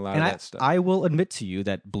hadn't seen a lot of that stuff. I will admit to you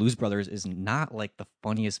that Blues Brothers is not like the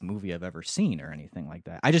funniest movie I've ever seen or anything like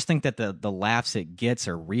that. I just think that the laughs it gets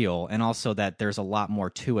are real, and also that there's a lot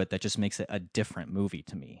more to it that just makes it a different movie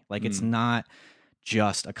to me. Like it's not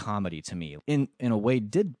just a comedy to me. In a way,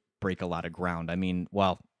 did break a lot of ground. I mean,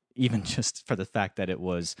 well, even just for the fact that it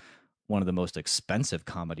was one of the most expensive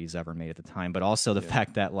comedies ever made at the time, but also the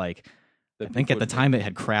fact that I think at the time it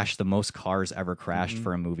had crashed the most cars ever crashed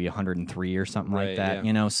for a movie, 103 or something like that.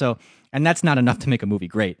 Yeah. So, and that's not enough to make a movie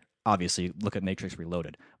great. Obviously, look at Matrix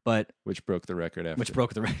Reloaded, which broke the record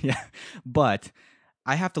after. Yeah. But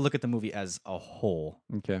I have to look at the movie as a whole.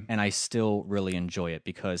 Okay. And I still really enjoy it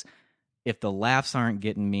because if the laughs aren't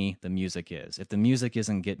getting me, the music is. If the music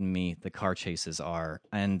isn't getting me, the car chases are.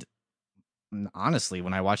 And honestly,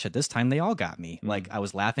 when I watched it this time, they all got me. Like I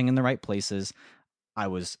was laughing in the right places. I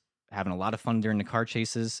was having a lot of fun during the car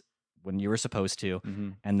chases when you were supposed to.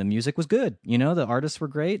 And the music was good. The artists were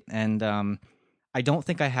great. And I don't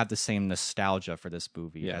think I have the same nostalgia for this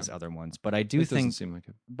movie as other ones. But I do think doesn't seem like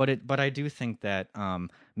it. But I do think that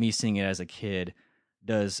me seeing it as a kid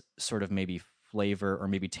does sort of maybe flavor or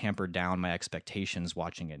maybe tamper down my expectations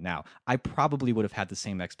watching it now. I probably would have had the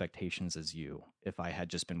same expectations as you if I had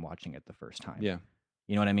just been watching it the first time. Yeah.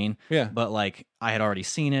 You know what I mean? Yeah. But I had already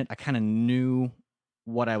seen it. I kind of knew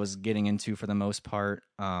what I was getting into for the most part.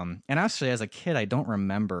 And actually as a kid, I don't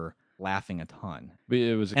remember laughing a ton. But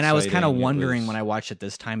it was exciting. And I was kind of wondering when I watched it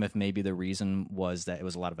this time if maybe the reason was that it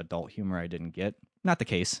was a lot of adult humor I didn't get. Not the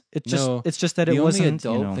case. It's just that it wasn't. The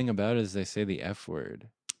only adult thing about it is they say the F word.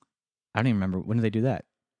 I don't even remember. When did they do that?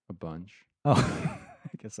 A bunch. Oh, I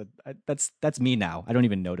guess that's me now. I don't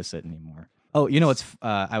even notice it anymore. Oh, it's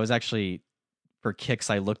I was actually, for kicks,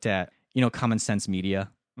 I looked at, Common Sense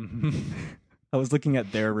Media. I was looking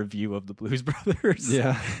at their review of the Blues Brothers.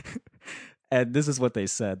 Yeah. And this is what they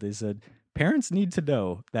said. They said, Parents need to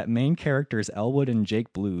know that main characters Elwood and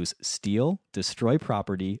Jake Blues steal, destroy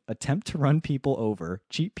property, attempt to run people over,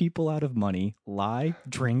 cheat people out of money, lie,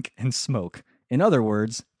 drink, and smoke. In other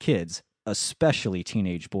words, kids, especially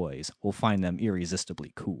teenage boys, will find them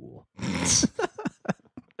irresistibly cool.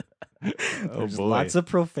 There's lots of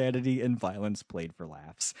profanity and violence played for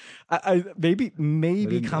laughs.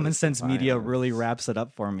 Maybe Common Sense Media really wraps it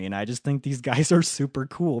up for me, and I just think these guys are super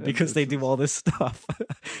cool because they do all this stuff.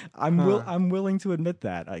 I'm willing to admit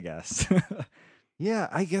that, I guess. Yeah,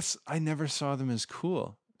 I guess I never saw them as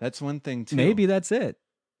cool. That's one thing too. Maybe that's it.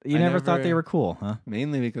 You never thought they were cool, huh?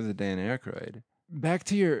 Mainly because of Dan Aykroyd. Back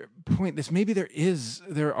to your point,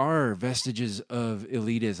 there are vestiges of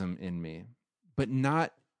elitism in me, but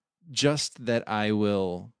not just that I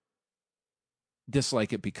will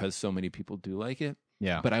dislike it because so many people do like it.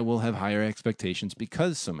 Yeah. But I will have higher expectations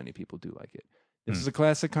because so many people do like it. This is a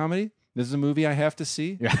classic comedy. This is a movie I have to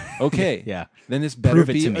see. Yeah. Okay. Yeah. Then this better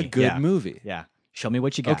Prove it be to a me. good movie. Yeah. Show me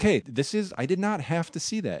what you got. Okay. I did not have to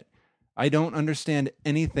see that. I don't understand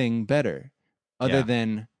anything better other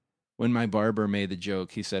than when my barber made the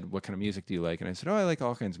joke. He said, "What kind of music do you like?" And I said, "Oh, I like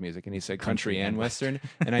all kinds of music." And he said, "Country and Western."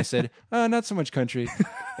 And I said, "Oh, not so much country."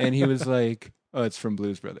 And he was like, "Oh, it's from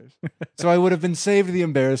Blues Brothers." So I would have been saved the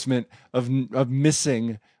embarrassment of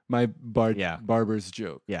missing my barber's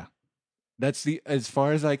joke. Yeah. That's as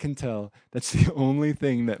far as I can tell, that's the only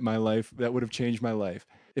thing that would have changed my life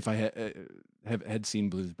if I had seen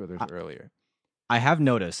Blues Brothers earlier. I have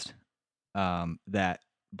noticed that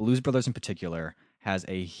Blues Brothers in particular has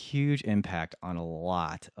a huge impact on a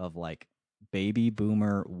lot of like baby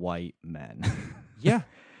boomer white men. Yeah.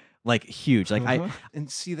 Like huge. Like and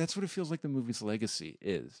see, that's what it feels like the movie's legacy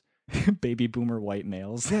is. Baby boomer white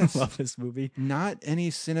males. Yes. Love this movie. Not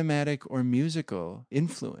any cinematic or musical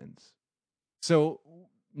influence. So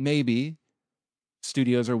maybe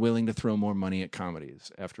studios are willing to throw more money at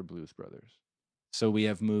comedies after Blues Brothers. So we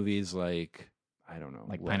have movies like, I don't know,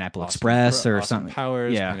 like Pineapple Express or Austin something.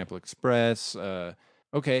 Powers, Yeah. Pineapple Express.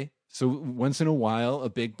 Okay, so once in a while, a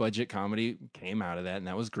big budget comedy came out of that, and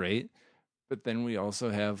that was great. But then we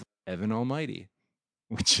also have Evan Almighty,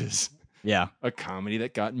 which is a comedy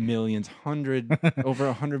that got millions, over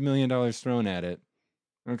 $100 million thrown at it.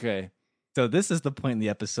 Okay. So this is the point in the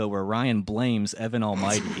episode where Ryan blames Evan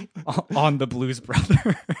Almighty on the Blues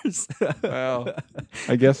Brothers. Well,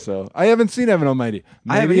 I guess so. I haven't seen Evan Almighty.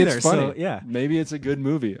 Maybe I haven't either, it's funny. so, yeah. Maybe it's a good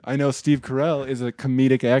movie. I know Steve Carell is a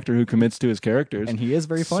comedic actor who commits to his characters. And he is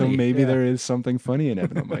very funny. So maybe there is something funny in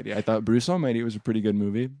Evan Almighty. I thought Bruce Almighty was a pretty good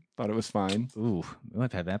movie. Thought it was fine. Ooh, we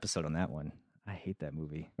might have an episode on that one. I hate that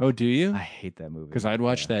movie. Oh, do you? I hate that movie. Because I'd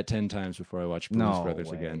watch that 10 times before I watch Blues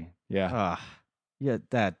Brothers again. Yeah.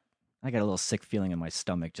 I got a little sick feeling in my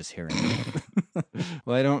stomach just hearing it.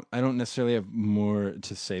 Well, I don't necessarily have more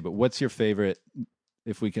to say, but what's your favorite,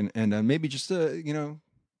 if we can end on maybe just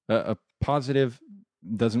a positive,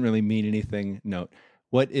 doesn't really mean anything note.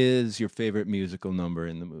 What is your favorite musical number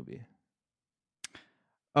in the movie?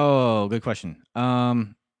 Oh, good question.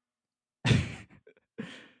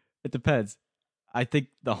 It depends. I think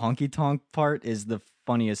the honky tonk part is the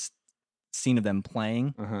funniest scene of them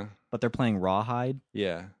playing, but they're playing Rawhide.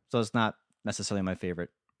 Yeah. So it's not necessarily my favorite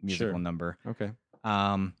musical number. Okay.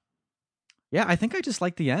 Yeah, I think I just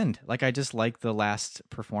like the end. Like, I just like the last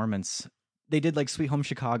performance. They did like Sweet Home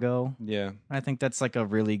Chicago. Yeah. I think that's like a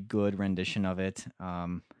really good rendition of it.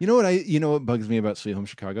 You know what bugs me about Sweet Home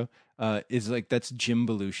Chicago? Is like that's Jim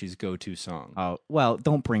Belushi's go-to song. Oh, well,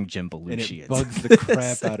 don't bring Jim Belushi. And it in. bugs the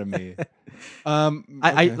crap out of me.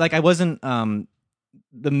 I wasn't the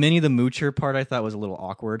Minnie the Moocher part I thought was a little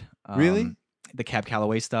awkward. Really? The Cab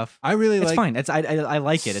Calloway stuff. I really it's like. fine. I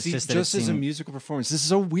like it. It's see, just that as a musical performance. This is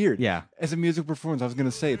so weird. Yeah. As a musical performance, I was going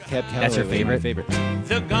to say Cab Calloway. That's your was my favorite?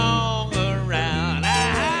 So gone around.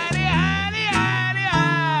 Hidey, hidey, hidey,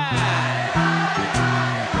 hidey.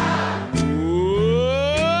 Whoop.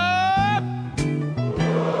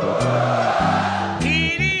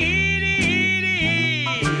 Heedy, heedy,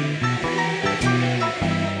 heedy.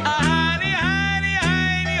 Hidey, hidey,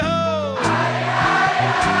 hidey, ho.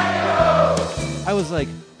 I was like,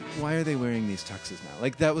 why are they wearing these tuxes now?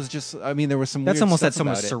 Like that was just. I mean, there was some. That's weird almost stuff that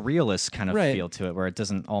almost about it. surrealist kind of Right. feel to it, where it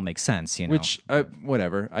doesn't all make sense. You know, Which,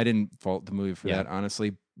 whatever. I didn't fault the movie for Yeah. that,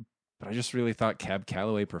 honestly. But I just really thought Cab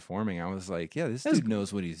Calloway performing. I was like, yeah, this dude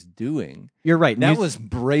knows what he's doing. you're right. That was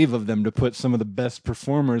brave of them to put some of the best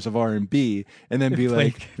performers of R&B and then be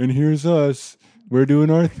Like- like, and here's us. We're doing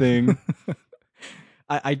our thing.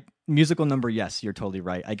 I musical number. Yes, you're totally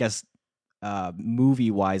right. I guess movie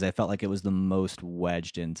wise, I felt like it was the most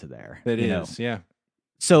wedged into there. That you know? is, yeah.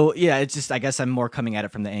 So yeah, it's just I guess I'm more coming at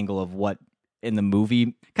it from the angle of what in the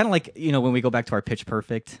movie, kind of like, when we go back to our Pitch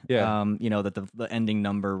Perfect, Yeah. that the ending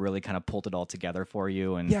number really kind of pulled it all together for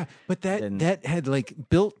you. And Yeah, but then- that had like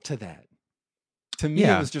built to that. To me,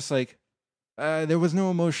 Yeah. it was just like there was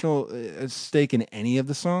no emotional stake in any of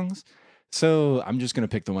the songs. So I'm just gonna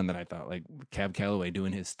pick the one that I thought, like Cab Calloway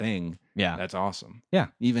doing his thing. Yeah. That's awesome. Yeah.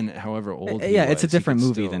 Even however old. he yeah, it's a was, he different could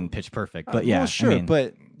movie still- than Pitch Perfect, but yeah, well, sure, I mean,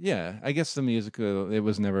 but yeah, I guess the musical, it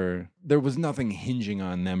was never, there was nothing hinging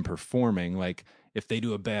on them performing. Like, if they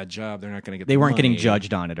do a bad job, they're not going to get. they the weren't getting money.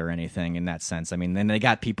 judged on it or anything in that sense. I mean, then they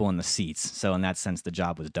got people in the seats, so in that sense, the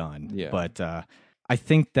job was done. Yeah. But I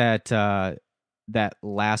think that that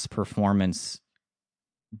last performance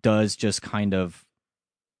does just kind of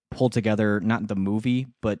pull together not the movie,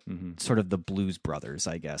 but sort of the Blues Brothers,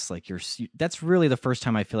 I guess. Like that's really the first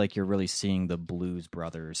time I feel like you're really seeing the Blues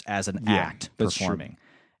Brothers as an Yeah, act that's true. performing.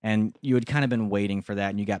 And you had kind of been waiting for that,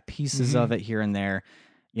 and you got pieces of it here and there.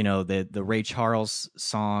 The Ray Charles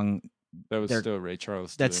song. That was they're- still Ray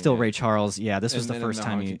Charles. That's doing still it. Ray Charles. Yeah, this was And the then in first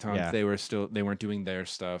time Honky you. Tonks, Yeah. they weren't doing their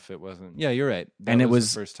stuff. It wasn't. Yeah, you're right. That And it was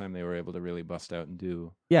was- the first time they were able to really bust out and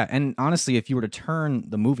do. Yeah, and honestly, if you were to turn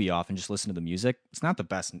the movie off and just listen to the music, it's not the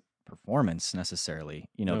best performance necessarily,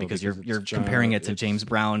 No, because because you're it's John- comparing it to it's- James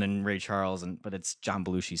Brown and Ray Charles, but it's John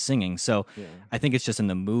Belushi singing. So Yeah. I think it's just in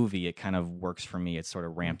the movie, it kind of works for me. It sort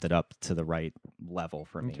of ramped it up to the right level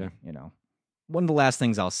for me. Okay. One of the last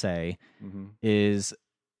things I'll say Mm-hmm. is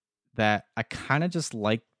that I kind of just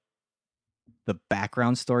like the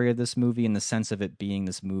background story of this movie in the sense of it being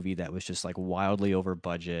this movie that was just like wildly over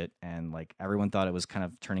budget, and like everyone thought it was kind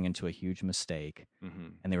of turning into a huge mistake, Mm-hmm.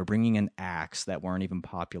 and they were bringing in acts that weren't even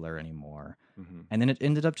popular anymore. Mm-hmm. And then it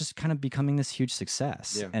ended up just kind of becoming this huge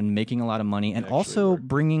success Yeah. and making a lot of money, and actually also worked.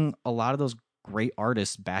 bringing a lot of those great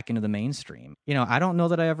artists back into the mainstream. I don't know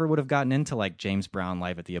that I ever would have gotten into like James Brown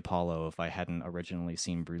Live at the Apollo if I hadn't originally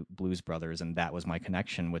seen Blues Brothers, and that was my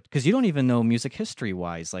connection with, because you don't even know music history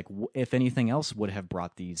wise, like if anything else would have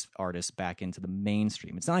brought these artists back into the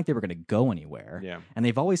mainstream. It's not like they were going to go anywhere. Yeah. And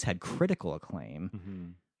they've always had critical acclaim. Mm-hmm.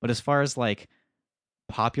 But as far as like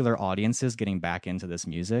popular audiences getting back into this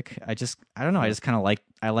music, I don't know. I just kind of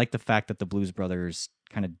like the fact that the Blues Brothers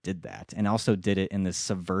kind of did that, and also did it in this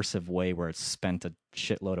subversive way where it spent a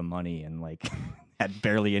shitload of money and like had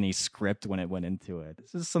barely any script when it went into it.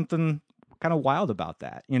 This is something kind of wild about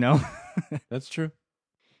that, That's true.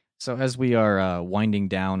 So as we are winding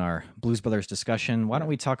down our Blues Brothers discussion, why don't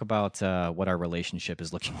we talk about what our relationship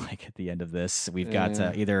is looking like at the end of this? We've got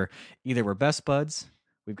either we're best buds,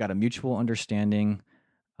 we've got a mutual understanding,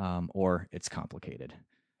 or it's complicated.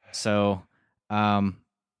 So, how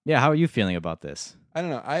are you feeling about this? I don't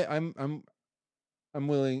know. I'm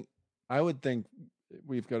willing. I would think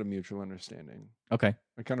we've got a mutual understanding. Okay.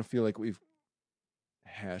 I kind of feel like we've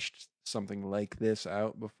hashed something like this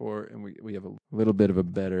out before, and we have a little bit of a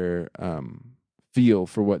better feel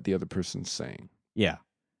for what the other person's saying, Yeah.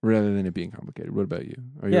 rather than it being complicated. What about you?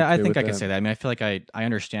 Are you Yeah, I okay think with I can say that. I mean, I feel like I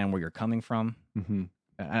understand where you're coming from. Mm-hmm.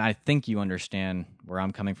 And I think you understand where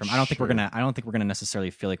I'm coming from. I don't think we're gonna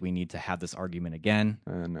necessarily feel like we need to have this argument again.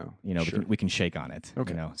 No. Sure. we can shake on it.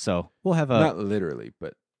 Okay. So we'll have a Not literally,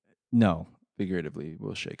 but no. figuratively,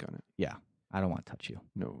 we'll shake on it. Yeah, I don't want to touch you.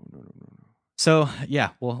 No. So yeah,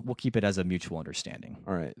 we'll keep it as a mutual understanding.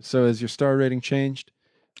 All right. So has your star rating changed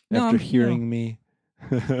No, after I'm- hearing me?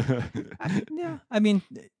 Yeah, I mean,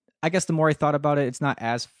 I guess the more I thought about it, it's not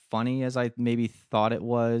as funny as I maybe thought it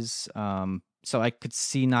was. So I could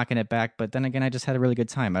see knocking it back, but then again, I just had a really good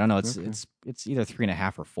time. I don't know. It's Okay. it's either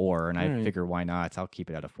 3.5 or 4, and I All right. figure why not? I'll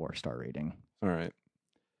keep it at a 4-star rating. All right.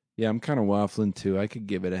 Yeah, I'm kind of waffling too. I could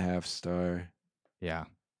give it a half star. Yeah,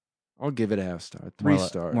 I'll give it a half star. 3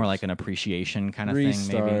 stars. More like an appreciation kind of 3 thing.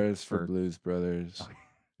 stars maybe for Blues Brothers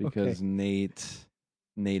because Nate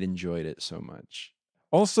enjoyed it so much.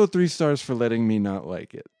 Also 3 stars for letting me not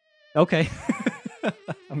like it. Okay,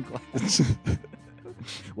 I'm glad.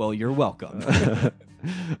 Well, you're welcome.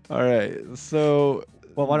 All right. So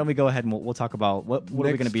Well, why don't we go ahead and we'll talk about what are we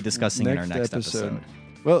going to be discussing in our next episode?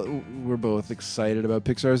 Well, we're both excited about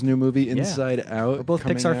Pixar's new movie, Inside Out. We're both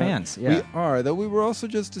coming Pixar out. fans, yeah. We are, though we were also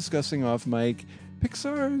just discussing off mic.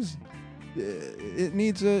 Pixar's it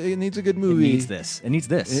needs a good movie. It needs this. It needs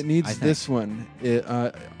this. It needs I think. this one.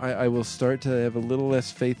 I will start to have a little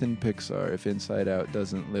less faith in Pixar if Inside Out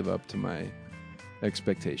doesn't live up to my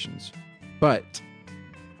expectations. But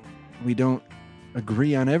we don't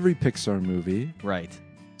agree on every Pixar movie. Right.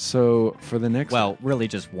 So for the next... Well, really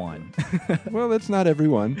just one. well, that's not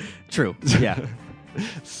everyone. True. Yeah.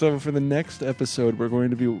 So for the next episode, we're going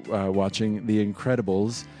to be watching The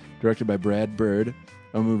Incredibles, directed by Brad Bird,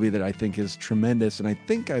 a movie that I think is tremendous, and I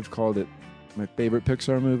think I've called it my favorite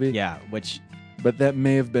Pixar movie. Yeah, which But that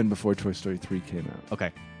may have been before Toy Story 3 came out.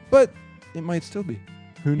 Okay. But it might still be.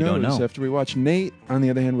 Who knows? don't know. After we watch, Nate, on the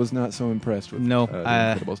other hand, was not so impressed with No, The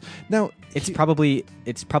Incredibles. Now, It's probably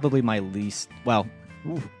my least. Well,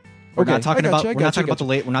 Ooh. we're Okay, not talking I about. gotcha, I We're not gotcha, talking about the gotcha.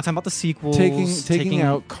 late. We're not talking about the sequels. taking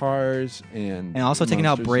out Cars and also taking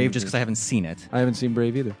out Monsters, Brave just Inc. because I haven't seen it. I haven't seen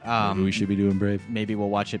Brave either. Maybe we should be doing Brave. Maybe we'll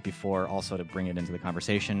watch it before, also to bring it into the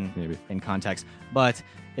conversation. Maybe. In context. But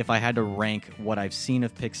if I had to rank what I've seen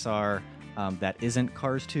of Pixar that isn't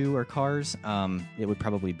Cars 2 or Cars, it would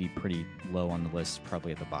probably be pretty low on the list,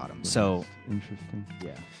 probably at the bottom. So Interesting.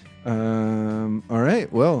 yeah. All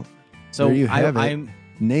right. Well, So there you have it. I'm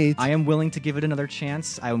Nate. I am willing to give it another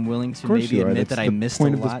chance. I'm willing to course maybe you are. admit That's that I the missed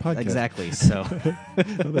point a of this lot. podcast. Exactly. So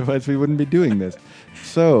Otherwise, we wouldn't be doing this.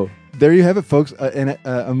 So there you have it, folks. And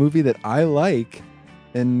a movie that I like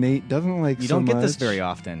and Nate doesn't like. you so don't get this much. very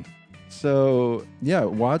often. So yeah,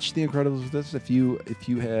 watch The Incredibles with us. If you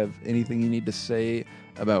have anything you need to say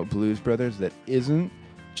about Blues Brothers that isn't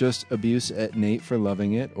just abuse at Nate for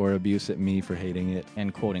loving it or abuse at me for hating it.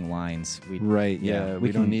 And quoting lines. Right, yeah.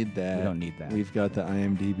 We don't need that. We don't need that. We've got the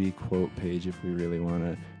IMDb quote page if we really want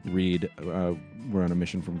to read. We're on a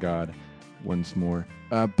mission from God once more.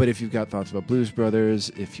 But if you've got thoughts about Blues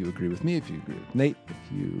Brothers, if you agree with me, if you agree with Nate, if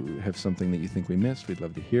you have something that you think we missed, we'd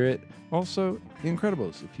love to hear it. Also, The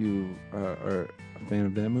Incredibles. If you are a fan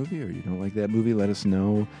of that movie or you don't like that movie, let us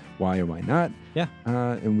know why or why not. Yeah.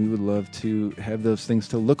 And we would love to have those things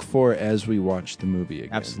to look for as we watch the movie again.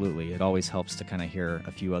 Absolutely. It always helps to kind of hear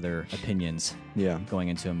a few other opinions Yeah. going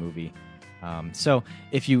into a movie. So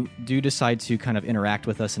if you do decide to kind of interact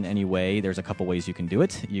with us in any way, there's a couple ways you can do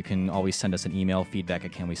it. You can always send us an email,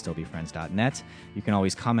 feedback@canwestillbefriends.net. You can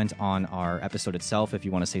always comment on our episode itself if you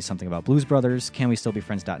want to say something about Blues Brothers.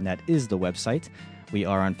 Canwestillbefriends.net is the website. We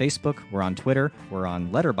are on Facebook. We're on Twitter. We're on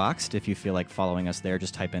Letterboxd. If you feel like following us there,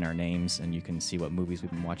 just type in our names and you can see what movies we've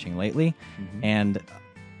been watching lately. Mm-hmm. And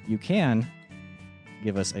you can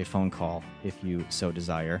give us a phone call if you so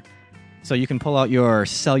desire. So you can pull out your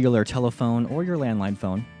cellular telephone or your landline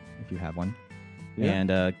phone, if you have one, and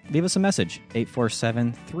leave us a message,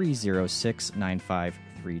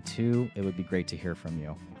 847-306-9532. It would be great to hear from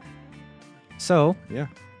you. So, Yeah.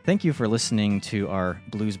 thank you for listening to our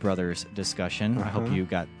Blues Brothers discussion. I hope Uh-huh. you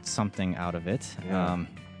got something out of it. Yeah.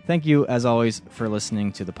 Thank you, as always, for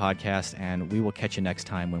listening to the podcast, and we will catch you next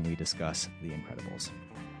time when we discuss The Incredibles.